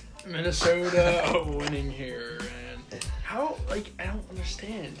got Minnesota winning here, and how? I don't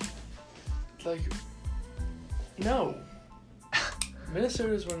understand. No.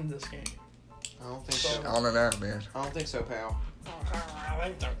 Minnesota's winning this game. I don't think So- so. I don't know, man. I don't think so, pal.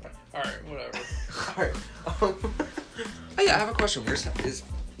 Alright, whatever. Alright. Oh yeah, I have a question.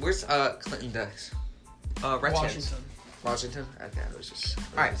 Where's Clinton Dex? Redskins. Washington. Washington? Okay, I was just.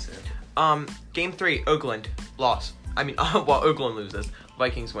 Alright. Game 3, Oakland loss. I mean, well, Oakland loses.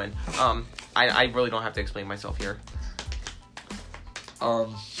 Vikings win. I really don't have to explain myself here.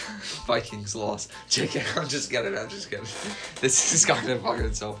 Vikings lost. JK, I'm just kidding. This is kind of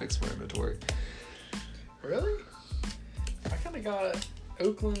fucking self-explanatory. Really? I kind of got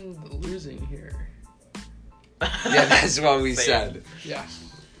Oakland losing here. Yeah, that's what we Same. said. Yeah.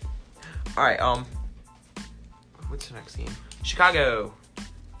 Alright, what's the next team? Chicago.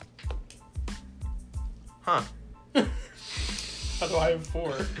 Huh. How do I have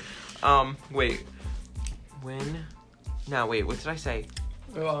 4? Wait. Win? No, wait, what did I say?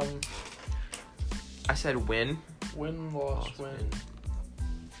 I said win. Win, loss, Loss, win.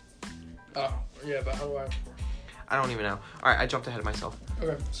 Oh, yeah, but how do I have 4? I don't even know. Alright, I jumped ahead of myself.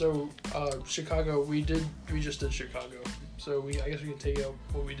 Okay, so Chicago, we just did Chicago. So I guess we can take out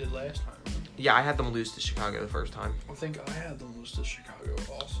what we did last time. Yeah, I had them lose to Chicago the first time. I think I had them lose to Chicago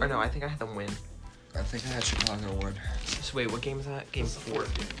also. Or no, I think I had them win. I think I had Chicago win. So wait, what game is that? Game That's the 4.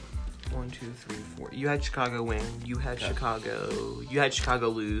 fourth game. 1, 2, 3, 4. You had Chicago win. You had Okay. Chicago. You had Chicago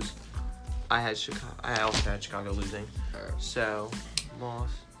lose. I also had Chicago losing. Alright. So, loss,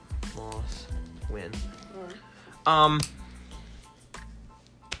 win. Alright.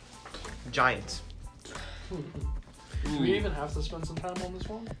 Giants. Do we even have to spend some time on this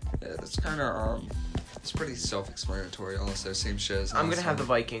one? Yeah, that's kind of it's pretty self-explanatory. Also, same shit as I'm last gonna have the time.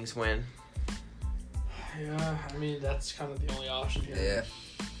 Vikings win. Yeah, I mean that's kind of the only option here. Yeah.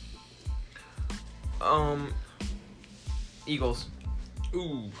 Eagles.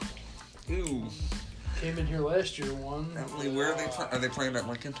 Ooh. Came in here last year, won. Emily, where are they? Are they playing at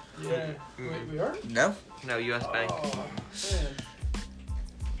Lincoln? Yeah. Wait, we are? No. No, US Bank. Oh, man.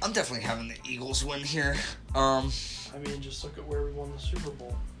 I'm definitely having the Eagles win here. I mean, just look at where we won the Super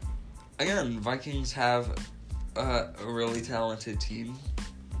Bowl. Again, Vikings have a really talented team,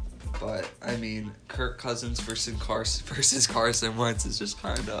 but I mean, Kirk Cousins versus Carson Wentz is just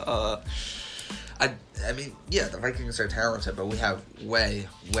kind of I mean, yeah, the Vikings are talented, but we have way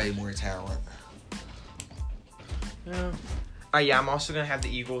more talent. Yeah. Yeah, I'm also gonna have the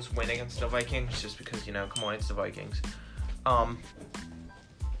Eagles win against the Vikings, just because come on, it's the Vikings.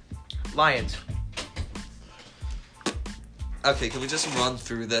 Lions. Okay, can we just run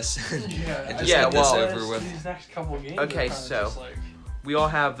through this and Yeah. just Yeah, get well- this over with? These next couple of games. Okay, are kinda so- just like, We all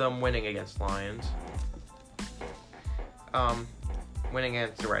have them winning against Lions. Winning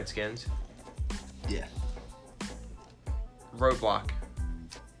against the Redskins. Yeah. Roadblock.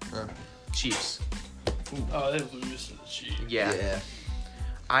 Huh. Chiefs. oh, they lose to the Chiefs. Yeah.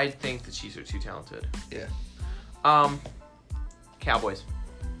 I think the Chiefs are too talented. Yeah. Cowboys.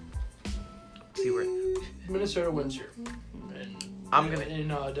 See where Minnesota wins here. And I'm gonna-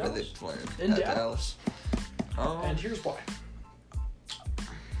 in Are they Dallas. playing In at Dallas. Oh. And here's why.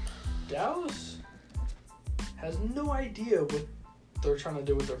 Dallas has no idea what they're trying to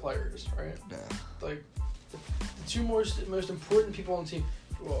do with their players, right? No. Like the two most important people on the team.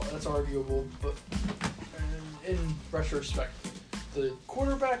 Well, that's arguable, but in retrospect, the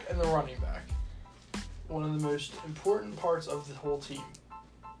quarterback and the running back, one of the most important parts of the whole team.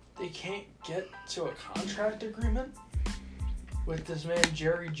 They can't get to a contract agreement with this man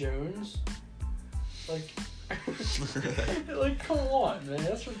Jerry Jones. Like, like come on, man,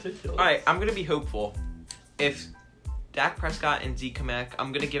 that's ridiculous. All right, I'm gonna be hopeful. If Dak Prescott and Zeke come back,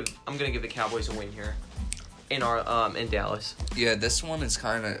 I'm gonna give the Cowboys a win here, in Dallas. Yeah, this one is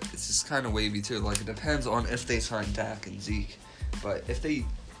kind of wavy too. Like, it depends on if they sign Dak and Zeke. But if they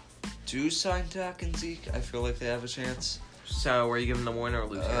do sign Dak and Zeke, I feel like they have a chance. So, are you giving them a win or a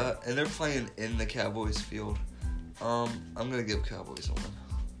lose? Here? And they're playing in the Cowboys field. I'm gonna give Cowboys a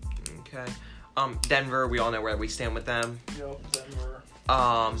win. Okay. Denver. We all know where we stand with them. Yep, Denver.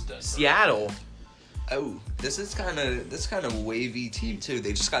 Denver. Seattle. Oh, this is kind of wavy team too.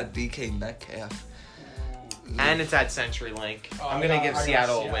 They just got DK Metcalf. And it's at CenturyLink. Oh, I'm gonna give I got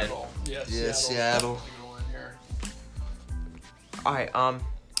Seattle a win. Yeah, Yeah, Seattle. definitely gonna win here. All right.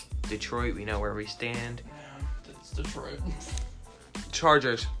 Detroit. We know where we stand. Yeah, it's Detroit.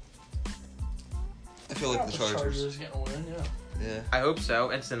 Chargers. I feel like the Chargers. getting a win, yeah. Yeah. I hope so.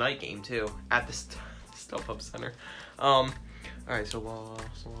 It's the night game too at the StubHub Center. All right. So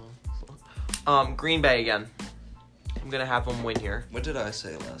Green Bay again. I'm gonna have them win here. What did I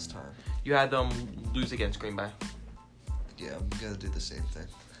say last time? You had them lose against Green Bay. Yeah, I'm gonna do the same thing.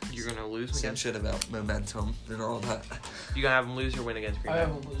 You're gonna lose Same against. shit about momentum and all that. You gonna have them lose or win against Green I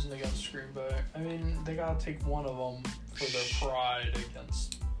Bay? have them losing against Green Bay. I mean, they gotta take one of them for their pride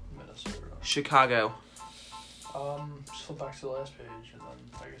against Minnesota. Chicago. Just flip back to the last page, and then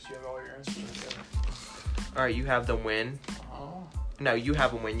I guess you have all your answers right there. All right, you have them win. Oh. No, you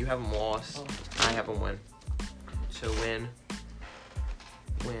have them win. You have them loss. Oh. I have them win. So win,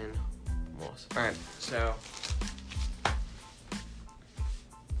 loss. All right, so.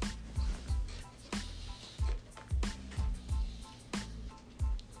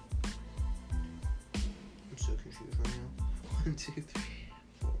 I'm so confused right now. 1, 2, 3,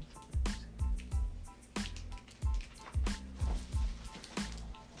 4, 5, 6.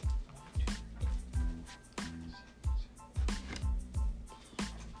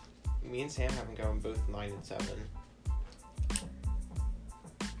 Me and Sam have them going both 9 and 7.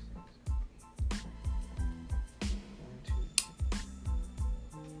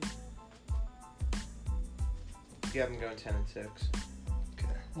 You have them going 10 and 6.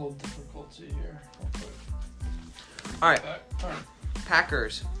 A little difficulty here. All right, Alright.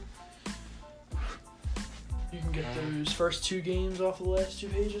 Packers. You can get those first 2 games off of the last 2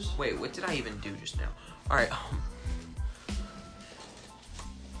 pages. Wait, what did I even do just now? All right.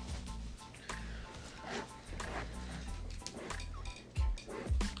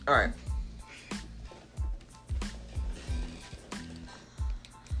 All right.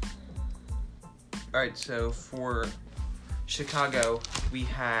 All right, so for Chicago, we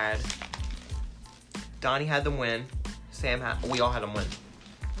had Donnie had them win. We all had them win.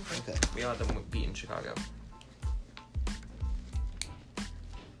 Okay. We all had them beat in Chicago.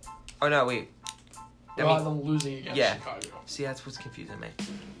 Oh no, wait. You have them losing against yeah. Chicago. See, that's what's confusing me.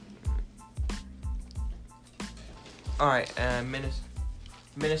 All right,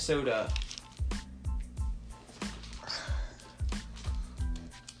 Minnesota.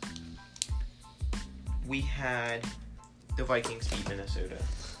 We had the Vikings beat Minnesota.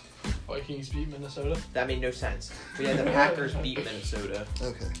 Vikings beat Minnesota. That made no sense. We had the Packers beat Minnesota.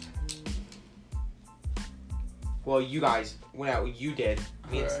 Okay. Well, you guys went out. You did.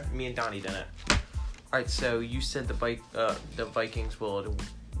 Alright. Me and Donnie did it. All right, so you said the Vikings will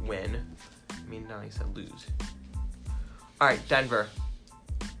win. Me and Donnie said lose. All right, Denver.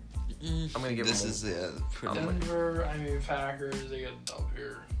 I'm gonna give This them is the pretty. Denver, I mean Packers, they get a dub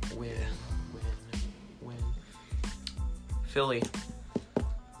here. win. Philly.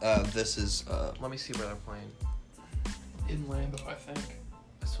 This is Let me see where they're playing. In Lambeau, I think.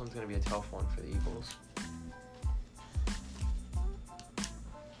 This one's gonna be a tough one for the Eagles.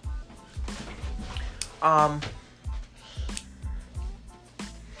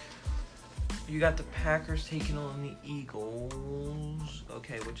 You got the Packers taking on the Eagles.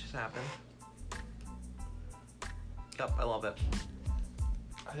 Okay, what just happened? Yep, I love it.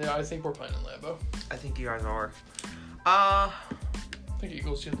 I think we're playing in Lambeau. I think you guys are. I think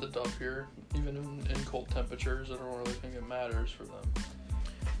Eagles get the dub here, even in cold temperatures. I don't really think it matters for them.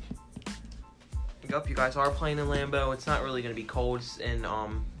 Yep, you guys are playing in Lambeau. It's not really gonna be cold. It's in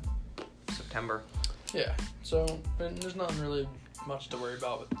September. Yeah, so and there's nothing really much to worry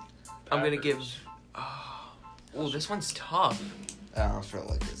about with Packers. I'm gonna give. Oh, this one's tough. I don't feel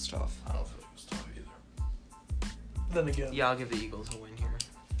like it's tough. I don't feel like it's tough either. Then again, Yeah, I'll give the Eagles a win here.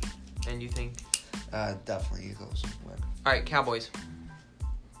 And you think? Definitely Eagles win. All right, Cowboys.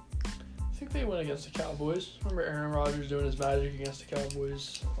 I think they win against the Cowboys. Remember Aaron Rodgers doing his magic against the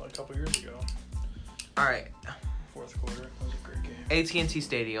Cowboys a couple years ago. All right, Fourth quarter. That was a great game. AT&T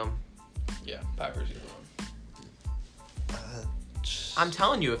Stadium. Yeah, Packers get one. I'm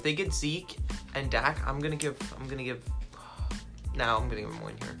telling you, if they get Zeke and Dak, I'm gonna give. No, I'm gonna give them a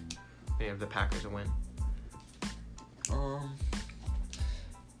win here. I'm gonna give the Packers a win.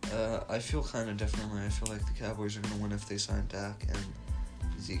 I feel kind of differently. I feel like the Cowboys are going to win if they sign Dak and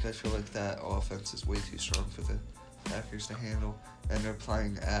Zeke. I feel like that offense is way too strong for the Packers to handle, and they're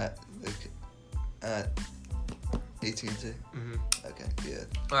playing at AT&T. Mm-hmm. Okay, yeah.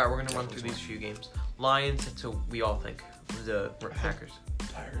 All right, we're gonna run through these few games. Lions. That's what we all think. The Packers.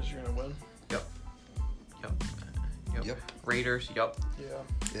 Packers are gonna win. Yep. Raiders. Yup.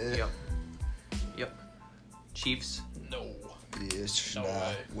 Yeah. Yep. Chiefs. No. Yeah, it's No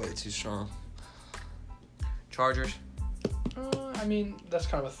way. way too strong. Chargers. I mean, that's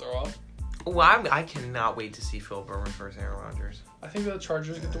kind of a throw up. Oh, I cannot wait to see Phil Burr versus Aaron Rodgers. I think the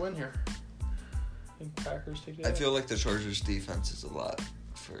Chargers get the win here. I think Packers take it. I feel like the Chargers' defense is a lot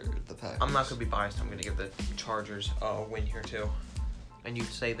for the Packers. I'm not gonna be biased. I'm gonna give the Chargers a win here too. And you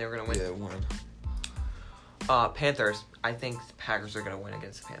say they're gonna win. Yeah, win. Panthers. I think the Packers are gonna win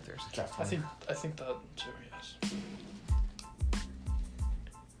against the Panthers. I think that too. Yes.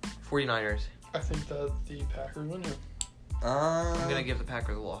 49ers. I think that the Packers win here. I'm gonna give the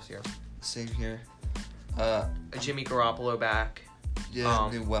Packers a loss here. Same here. Jimmy Garoppolo back. Yeah,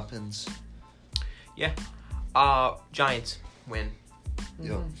 new weapons. Giants win.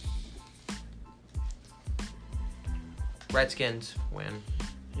 Yep. Redskins win.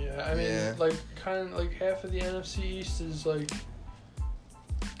 Yeah, I mean, like, kind of like half of the NFC East is like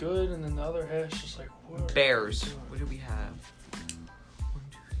good, and then the other half's just like what? Bears. What do we have?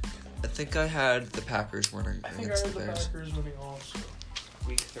 I think I had the Packers winning I think I against heard the the Bears. Packers winning also.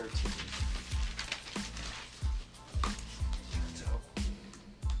 Week 13.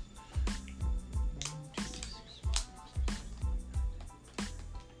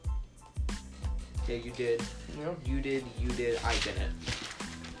 Yeah, you did. Yeah. You did. I didn't.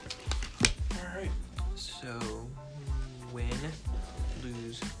 All right. So, win,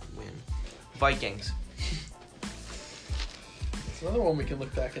 lose, win. Vikings. It's another one we can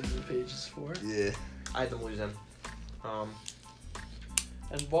look back into the pages for. Yeah. I had them losing.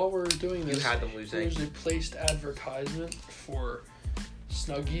 And while we're doing You this, had them losing. here's a placed advertisement for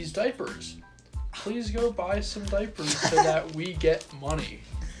Snuggies diapers. Please go buy some diapers so that we get money.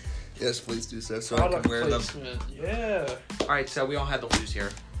 Yes, please do so I Product can wear them. placement. Yeah. All right, so we all had them lose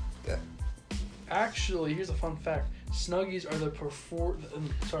here. Actually, here's a fun fact. Snuggies are the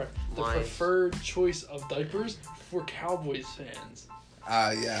Lions. preferred choice of diapers for Cowboys fans.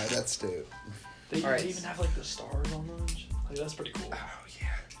 Yeah, that's dope. They, All right. they even have like the stars on those. Like that's pretty cool. Oh,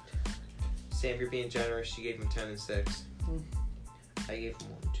 yeah. Sam, you're being generous. You gave him 10 and 6. I gave him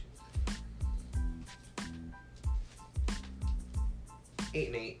 1, 2. 8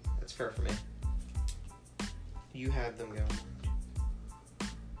 and 8. That's fair for me. You had them going.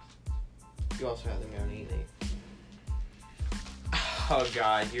 You also had them going 8 and 8. Oh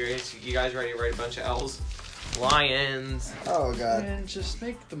God, you guys ready to write a bunch of L's? Lions. Oh, God. And just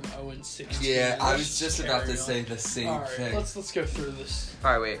make them 0-16. Yeah, I was Let's just carry about to on. say the same All right, thing. let's go through this.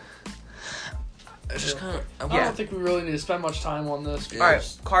 All right, wait. I just kind of. I Yeah. don't think we really need to spend much time on this. Yeah. All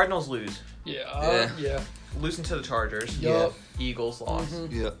right, Cardinals lose. Yeah. Losing to the Chargers. Yup. Eagles lost. Mhm.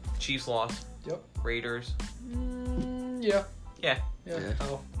 Yeah. Chiefs lost. Yep. Raiders. Yeah. Yeah. Yeah.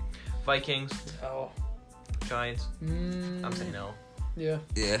 Oh. Vikings. Oh. Giants. I'm saying no. Yeah.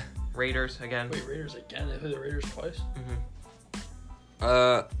 Yeah. Raiders again. Wait, Raiders again? They played the Raiders twice? Mm-hmm.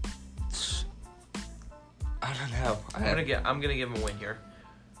 I don't know. I'm gonna give them a win here.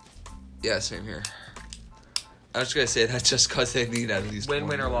 Yeah, same here. I was gonna say that just because they need at least Win, one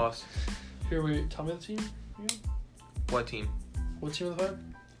win or more. loss. Here, tell me the team again. What team? What team of the five?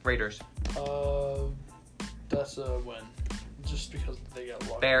 Raiders. That's a win. Just because they got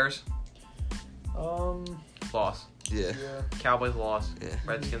lucky. Bears. Loss. Yeah. Yeah. Cowboys loss. Yeah.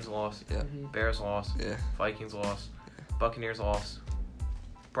 Redskins loss. Yeah. Mhm. Bears loss. Yeah. Vikings loss. Buccaneers loss.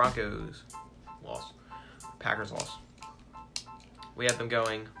 Broncos loss. Packers loss. We had them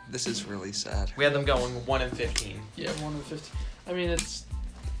going. This is really sad. We had them going 1 and 15. Yeah, 1-15. I mean,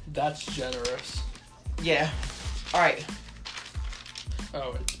 that's generous. Yeah. All right.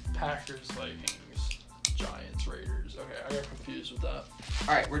 Oh, it's Packers, Vikings, Giants, Raiders. Okay, I got confused with that.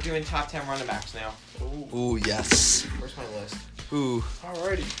 All right. We're doing top 10 running backs now. Oh. Ooh, yes. Where's my list? Ooh.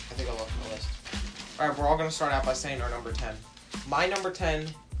 Alrighty. I think I lost my list. All right. We're all gonna start out by saying our number 10. My number 10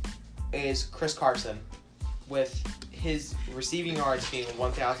 is Chris Carson, with his receiving yards being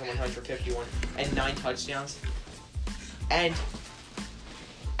 1,151 and 9 touchdowns. And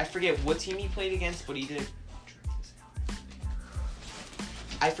I forget what team he played against, but he did.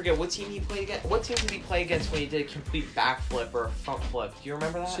 I forget what team he played against. What team did he play against when he did a complete backflip or a front flip? Do you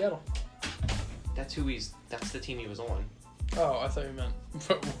remember that? Seattle. That's the team he was on. Oh, I thought you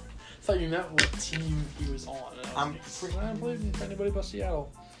meant what team he was on. And I was like, I don't believe anybody but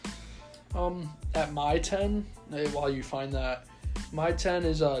Seattle. At my 10, while you find that, my 10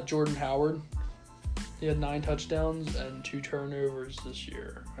 is Jordan Howard. He had 9 touchdowns and 2 turnovers this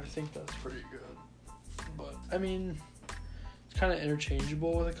year. I think that's pretty good. But, I mean, it's kind of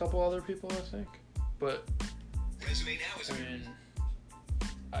interchangeable with a couple other people, I think. But, I mean,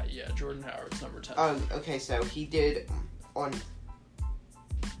 yeah, Jordan Howard's number 10. Okay, so he did on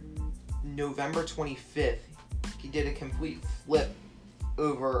November 25th, he did a complete flip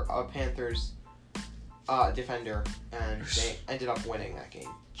over a Panthers defender, and they ended up winning that game.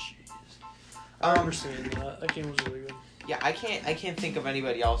 Jeez. I remember seeing that. That game was really good. Yeah, I can't think of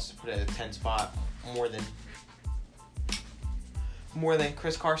anybody else to put at a 10 spot more than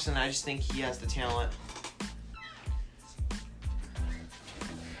Chris Carson. I just think he has the talent.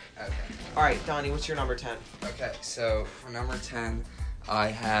 Okay. All right, Donnie, what's your number 10? Okay, so for number 10, I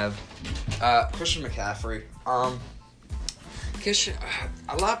have Christian McCaffrey.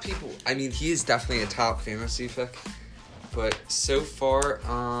 A lot of people. I mean, he is definitely a top fantasy pick, but so far,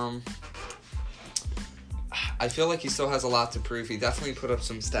 I feel like he still has a lot to prove. He definitely put up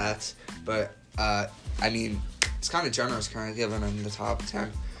some stats, but I mean, it's kind of generous, kind of giving him the top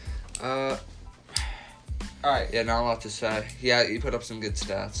 10. All right, yeah, not a lot to say. Yeah, he put up some good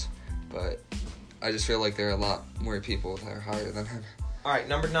stats, but I just feel like there are a lot more people that are higher than him. All right,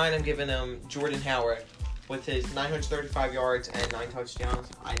 number 9, I'm giving him Jordan Howard with his 935 yards and 9 touchdowns.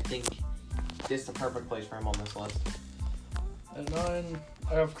 I think this is the perfect place for him on this list. At 9,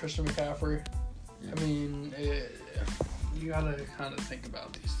 I have Christian McCaffrey. I mean, you gotta kind of think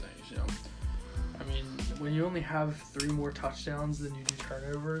about these things, you know. I mean, when you only have 3 more touchdowns than you do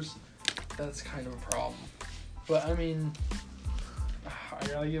turnovers, that's kind of a problem. But I mean, I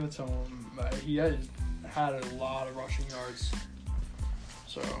gotta give it to him. He had a lot of rushing yards.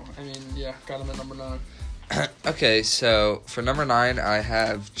 So, I mean, yeah, got him at number 9. Okay, so for number 9, I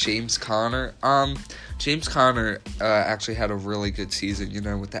have James Conner. James Conner actually had a really good season, you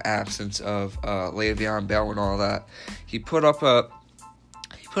know, with the absence of Le'Veon Bell and all that. He put up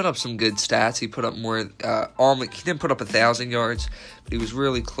some good stats. He put up more. He didn't put up 1,000 yards, but he was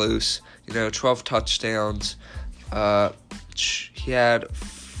really close. You know, 12 touchdowns. He had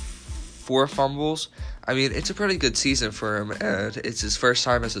 4 fumbles. I mean, it's a pretty good season for him, and it's his first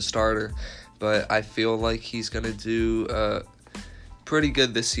time as a starter. But I feel like he's gonna do pretty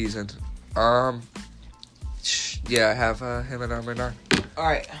good this season. Yeah, I have him at number 9. All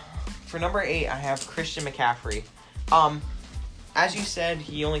right, for number 8, I have Christian McCaffrey. As you said,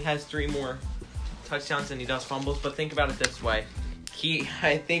 he only has 3 more touchdowns than he does fumbles. But think about it this way: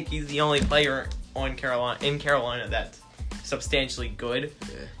 I think he's the only player in Carolina that's substantially good,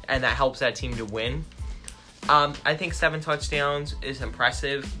 and that helps that team to win. I think 7 touchdowns is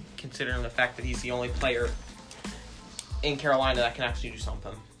impressive, considering the fact that he's the only player in Carolina that can actually do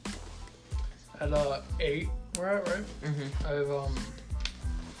something. At 8, we're at, right? Mm-hmm. I have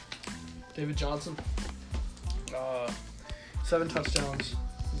David Johnson. 7 touchdowns,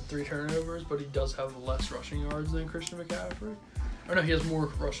 3 turnovers, but he does have less rushing yards than Christian McCaffrey. Or no, he has more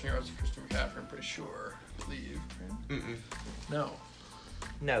rushing yards than Christian McCaffrey, I'm pretty sure. I believe. Right?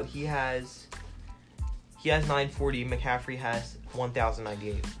 No, he has 940. McCaffrey has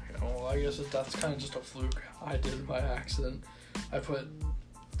 1,098. Well, I guess that's kind of just a fluke. I did it by accident. I put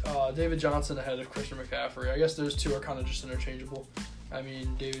David Johnson ahead of Christian McCaffrey. I guess those two are kind of just interchangeable. I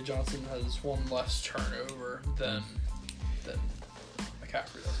mean, David Johnson has 1 less turnover than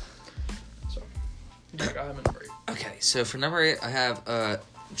McCaffrey does. So, yeah, I have him at 8. Okay, so for number 8, I have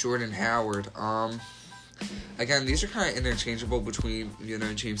Jordan Howard. Again, these are kind of interchangeable between, you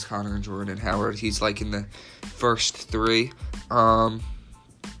know, James Conner and Jordan Howard. He's like in the first 3.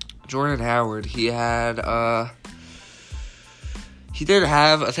 Jordan Howard, he did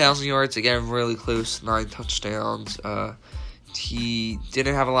have 1,000 yards, again, really close, 9 touchdowns. He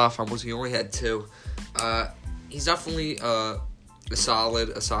didn't have a lot of fumbles. He only had 2. He's definitely a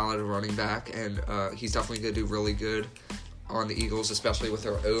solid running back, and he's definitely going to do really good on the Eagles, especially with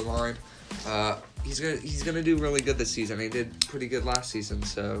their O-line. He's gonna do really good this season. He did pretty good last season,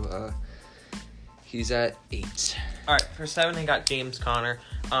 so he's at 8. All right, for 7, I got James Conner.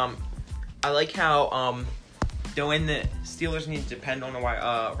 I like how though when the Steelers need to depend on a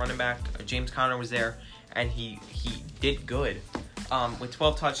running back, James Conner was there, and he did good. With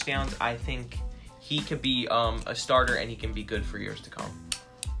 12 touchdowns, I think he could be a starter, and he can be good for years to come.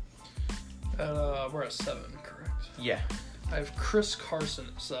 We're at 7, correct? Yeah. I have Chris Carson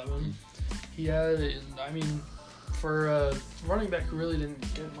at 7. He had, I mean, for a running back who really didn't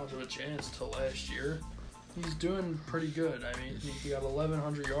get much of a chance till last year, he's doing pretty good. I mean, he got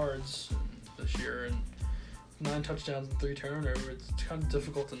 1,100 yards this year and 9 touchdowns and 3 turnovers. It's kind of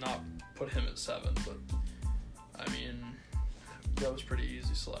difficult to not put him at 7, but I mean, that was pretty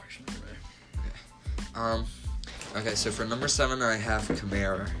easy selection for me. Okay, so for number 7, I have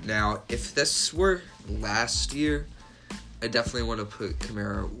Kamara. Now, if this were last year, I definitely want to put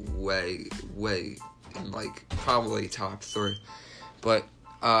Kamara way in, like, probably top 3. But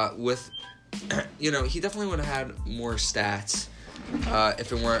with, you know, he definitely would have had more stats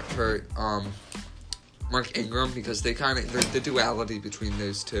if it weren't for Mark Ingram, because they kind of, the duality between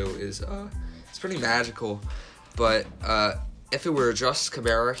those two is it's pretty magical. But if it were just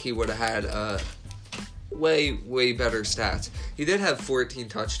Kamara, he would have had way better stats. He did have 14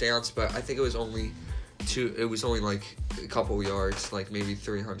 touchdowns, but I think it was only like a couple yards, like maybe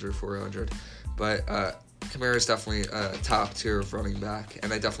 300, 400. But Kamara is definitely a top tier of running back,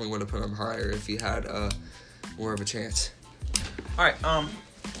 and I definitely would have put him higher if he had more of a chance. All right,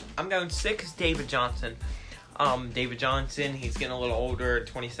 I'm going 6, David Johnson. David Johnson, he's getting a little older,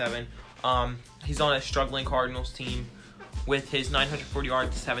 27. He's on a struggling Cardinals team with his 940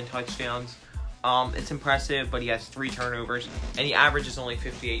 yards, 7 touchdowns. It's impressive, but he has 3 turnovers, and he averages only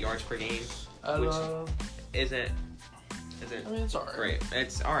 58 yards per game, which isn't I mean, it's alright. great.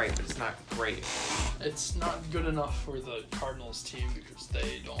 It's alright, but it's not great. It's not good enough for the Cardinals team because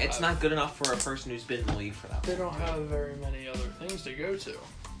they don't. It's not good enough for a person who's been in the league for that. They don't have very many other things to go to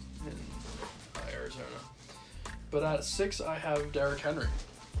in Arizona. But at 6, I have Derrick Henry.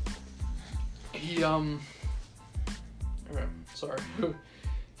 He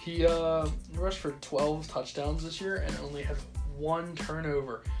He rushed for 12 touchdowns this year and only had 1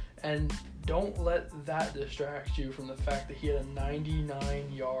 turnover. And don't let that distract you from the fact that he had a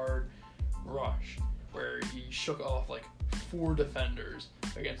 99-yard rush where he shook off like 4 defenders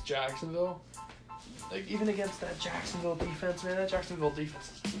against Jacksonville. Like, even against that Jacksonville defense, man, that Jacksonville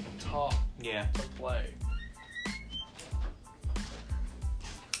defense is tough Yeah. to play.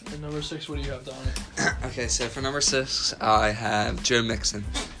 And number 6, what do you have, Donnie? Okay, so for number 6, I have Joe Mixon.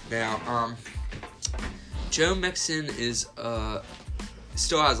 Now, Joe Mixon is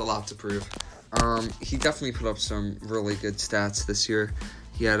still has a lot to prove. He definitely put up some really good stats this year.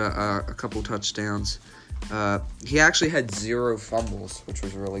 He had a couple touchdowns. He actually had 0 fumbles, which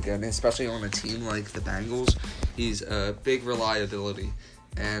was really good, and especially on a team like the Bengals. He's a big reliability,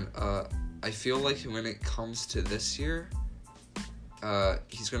 and I feel like when it comes to this year,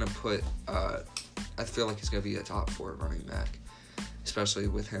 he's gonna put. I feel like he's gonna be a top 4 running back, especially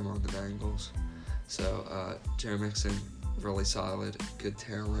with him on the Bengals. So Joe Mixon, really solid, good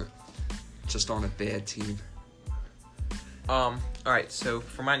talent, just on a bad team. Alright, so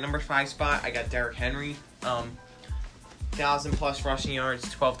for my number 5 spot, I got Derrick Henry. 1,000 plus rushing yards,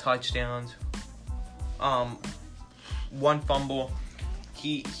 12 touchdowns, 1 fumble.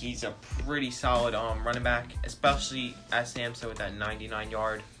 He's a pretty solid running back, especially as Sam said with that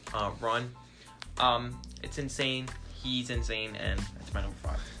 99-yard run. It's insane. He's insane, and that's my number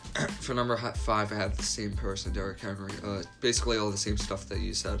 5. For number 5, I have the same person, Derrick Henry. Basically all the same stuff that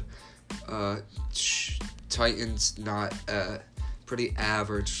you said. Titans, not pretty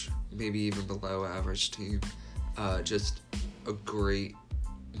average, maybe even below average team. Just a great,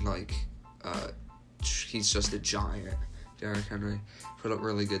 he's just a giant, Derrick Henry. Put up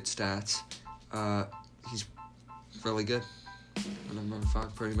really good stats. He's really good. And number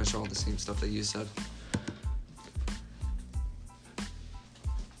 5, pretty much all the same stuff that you said.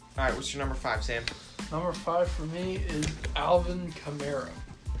 Alright, what's your number 5, Sam? Number 5 for me is Alvin Kamara.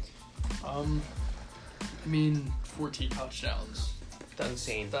 14 touchdowns. That's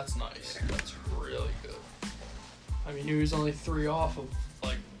insane. That's nice. That's really good. He was only 3 off of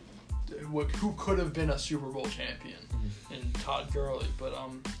who could have been a Super Bowl champion in Todd Gurley, but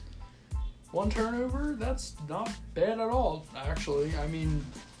 1 turnover, that's not bad at all, actually.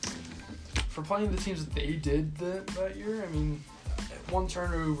 For playing the teams that they did that year, 1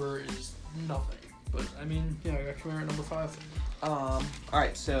 turnover is nothing. But I got Kamara at number 5.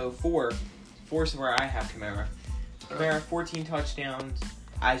 Alright, so 4 is where I have Kamara. Kamara, 14 touchdowns,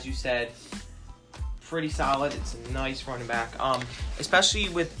 as you said. Pretty solid. It's a nice running back. Especially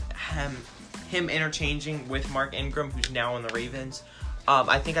with him interchanging with Mark Ingram, who's now on the Ravens.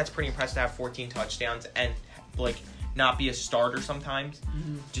 I think that's pretty impressive to have 14 touchdowns and not be a starter sometimes,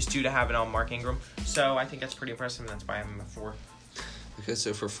 just due to having Mark Ingram. So I think that's pretty impressive, and that's why I have him at 4. Okay,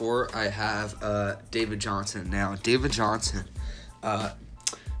 so for 4, I have David Johnson. Now, David Johnson,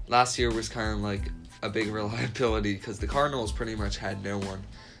 last year was kind of like a big reliability because the Cardinals pretty much had no one.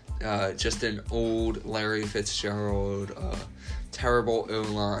 Just an old Larry Fitzgerald, terrible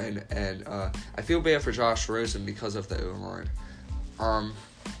O-line, and I feel bad for Josh Rosen because of the O-line.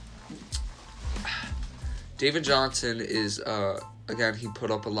 David Johnson is, again, he put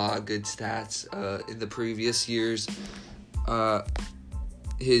up a lot of good stats in the previous years.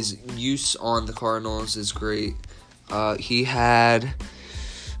 His use on the Cardinals is great. He had...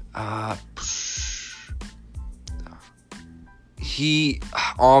 he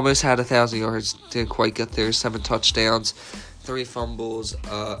almost had 1,000 yards, didn't quite get there, 7 touchdowns, 3 fumbles.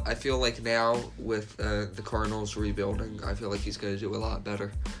 I feel like now with the Cardinals rebuilding, I feel like he's going to do a lot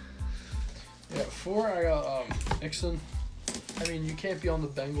better. Yeah, 4, I got Mixon. You can't be on the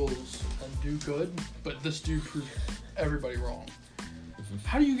Bengals and do good, but this dude proved everybody wrong.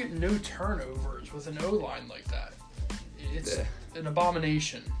 How do you get no turnovers with an O-line like that? It's an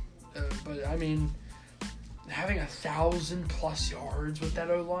abomination. But having 1,000+ yards with that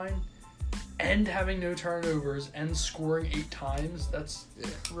O-line and having no turnovers and scoring 8 times, that's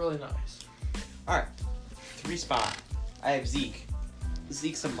really nice. Alright, 3 spot. I have Zeke.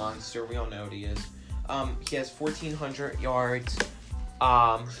 Zeke's a monster. We all know what he is. He has 1,400 yards.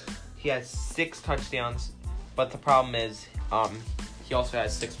 He has 6 touchdowns, but the problem is, he also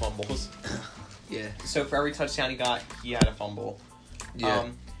has 6 fumbles. Yeah. So for every touchdown he got, he had a fumble. Yeah.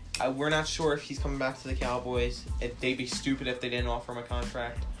 We're not sure if he's coming back to the Cowboys. They'd be stupid if they didn't offer him a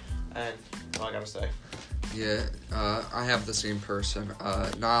contract. And all I gotta say. Yeah, I have the same person.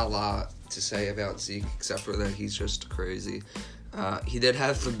 Not a lot to say about Zeke, except for that he's just crazy. He did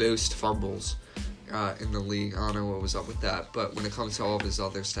have the most fumbles in the league. I don't know what was up with that, but when it comes to all of his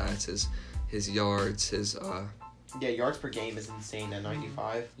other stats, his yards, his Yeah, yards per game is insane at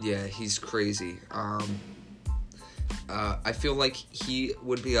 95. yeah, he's crazy. I feel like he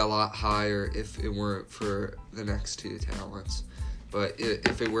would be a lot higher if it weren't for the next 2 talents. But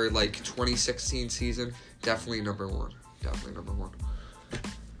if it were like 2016 season, definitely number one. Definitely number one.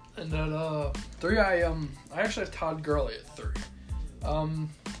 And at 3, I actually have Todd Gurley at 3.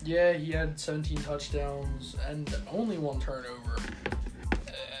 Yeah, he had 17 touchdowns and only 1 turnover,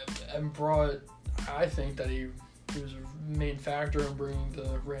 and brought. I think that he was a main factor in bringing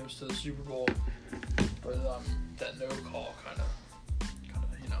the Rams to the Super Bowl. But that no call kind of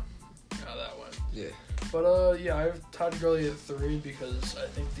how that went. Yeah. But yeah, I have Todd Gurley at 3 because I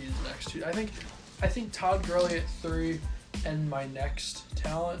think these next 2. I think Todd Gurley at 3 and my next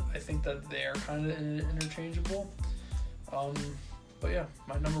talent. I think that they're kind of interchangeable. But yeah,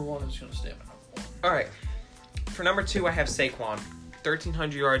 my number 1 is gonna stay my number 1. All right. For number 2, I have Saquon.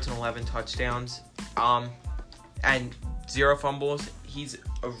 1,300 yards and 11 touchdowns. And 0 fumbles. He's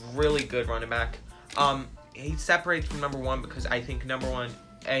a really good running back. He separates from number 1 because I think number 1,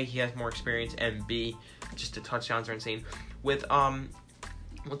 A, he has more experience, and B, just the touchdowns are insane. With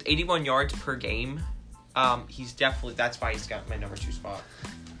 81 yards per game, he's definitely, that's why he's got my number 2 spot.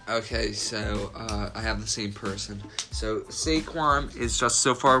 Okay, so I have the same person. So Saquon is just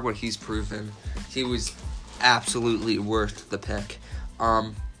so far what he's proven. He was absolutely worth the pick.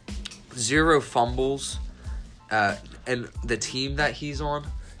 0 fumbles, and the team that he's on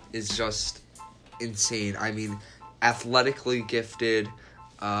is just insane. I mean, athletically gifted,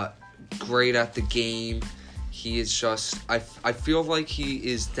 great at the game. He is just, I feel like he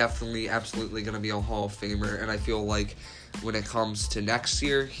is definitely, absolutely going to be a Hall of Famer, and I feel like when it comes to next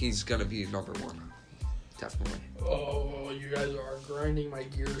year, he's going to be number 1. Definitely. Oh, you guys are grinding my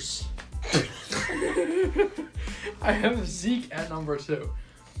gears. I have Zeke at number 2.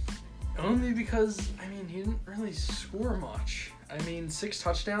 Only because, I mean, he didn't really score much. I mean, 6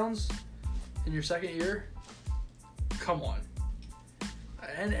 touchdowns in your second year? Come on.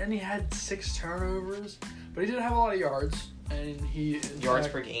 And he had 6 turnovers, but he did have a lot of yards. And Yards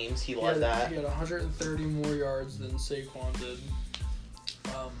per games, he led that. He had 130 more yards than Saquon did.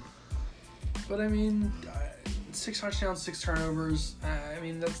 But I mean, 6 touchdowns, 6 turnovers. I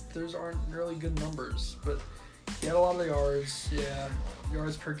mean, those aren't really good numbers. But he had a lot of yards. Yeah,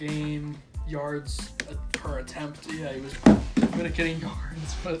 yards per game, yards per attempt. Yeah, he was good at getting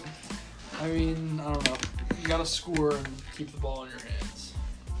yards. But I mean, I don't know. You gotta score and keep the ball in your hands.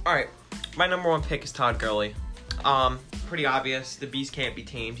 All right, my number 1 pick is Todd Gurley. Pretty obvious. The beast can't be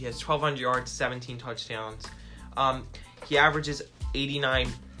tamed. He has 1,200 yards, 17 touchdowns. He averages 89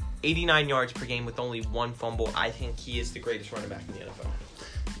 yards per game with only 1 fumble. I think he is the greatest running back in the NFL.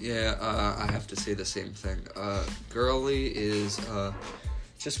 Yeah, I have to say the same thing. Gurley is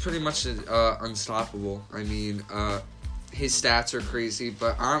just pretty much unstoppable. I mean, his stats are crazy,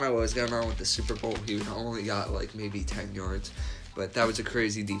 but I don't know what was going on with the Super Bowl. He only got like maybe 10 yards, but that was a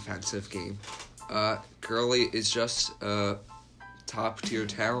crazy defensive game. Gurley is just a top-tier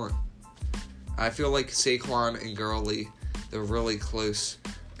talent. I feel like Saquon and Gurley, they're really close,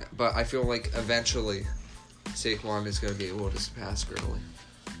 but I feel like eventually Saquon is going to be able to surpass Gurley.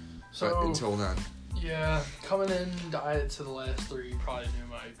 So But until then. Yeah, coming in to the last 3, you probably knew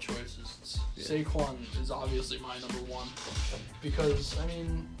my choices. Yeah. Saquon is obviously my number 1 because, I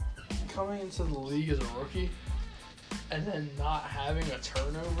mean, coming into the league as a rookie and then not having a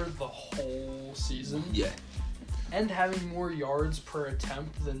turnover the whole season. Yeah. And having more yards per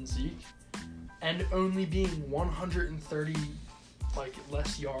attempt than Zeke and only being 130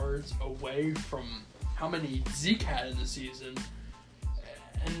 less yards away from how many Zeke had in the season.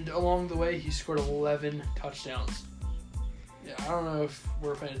 And along the way, he scored 11 touchdowns. Yeah, I don't know if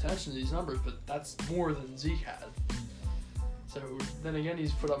we're paying attention to these numbers, but that's more than Zeke had. So then again,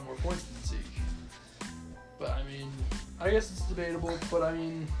 he's put up more points than Zeke. But I mean, I guess it's debatable. But I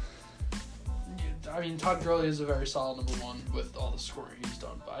mean, Todd Gurley is a very solid number 1 with all the scoring he's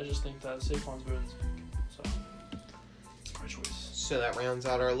done. But I just think that Saquon's better than Zeke. So that's my choice. So that rounds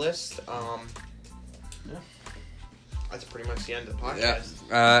out our list. Yeah. That's pretty much the end of the Yeah.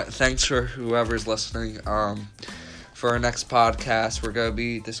 podcast. Thanks for whoever's listening. For our next podcast, we're gonna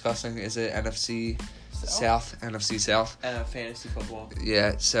be discussing, is it NFC South? NFC South. Fantasy football.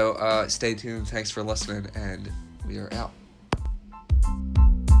 Yeah. So stay tuned. Thanks for listening, and we are out.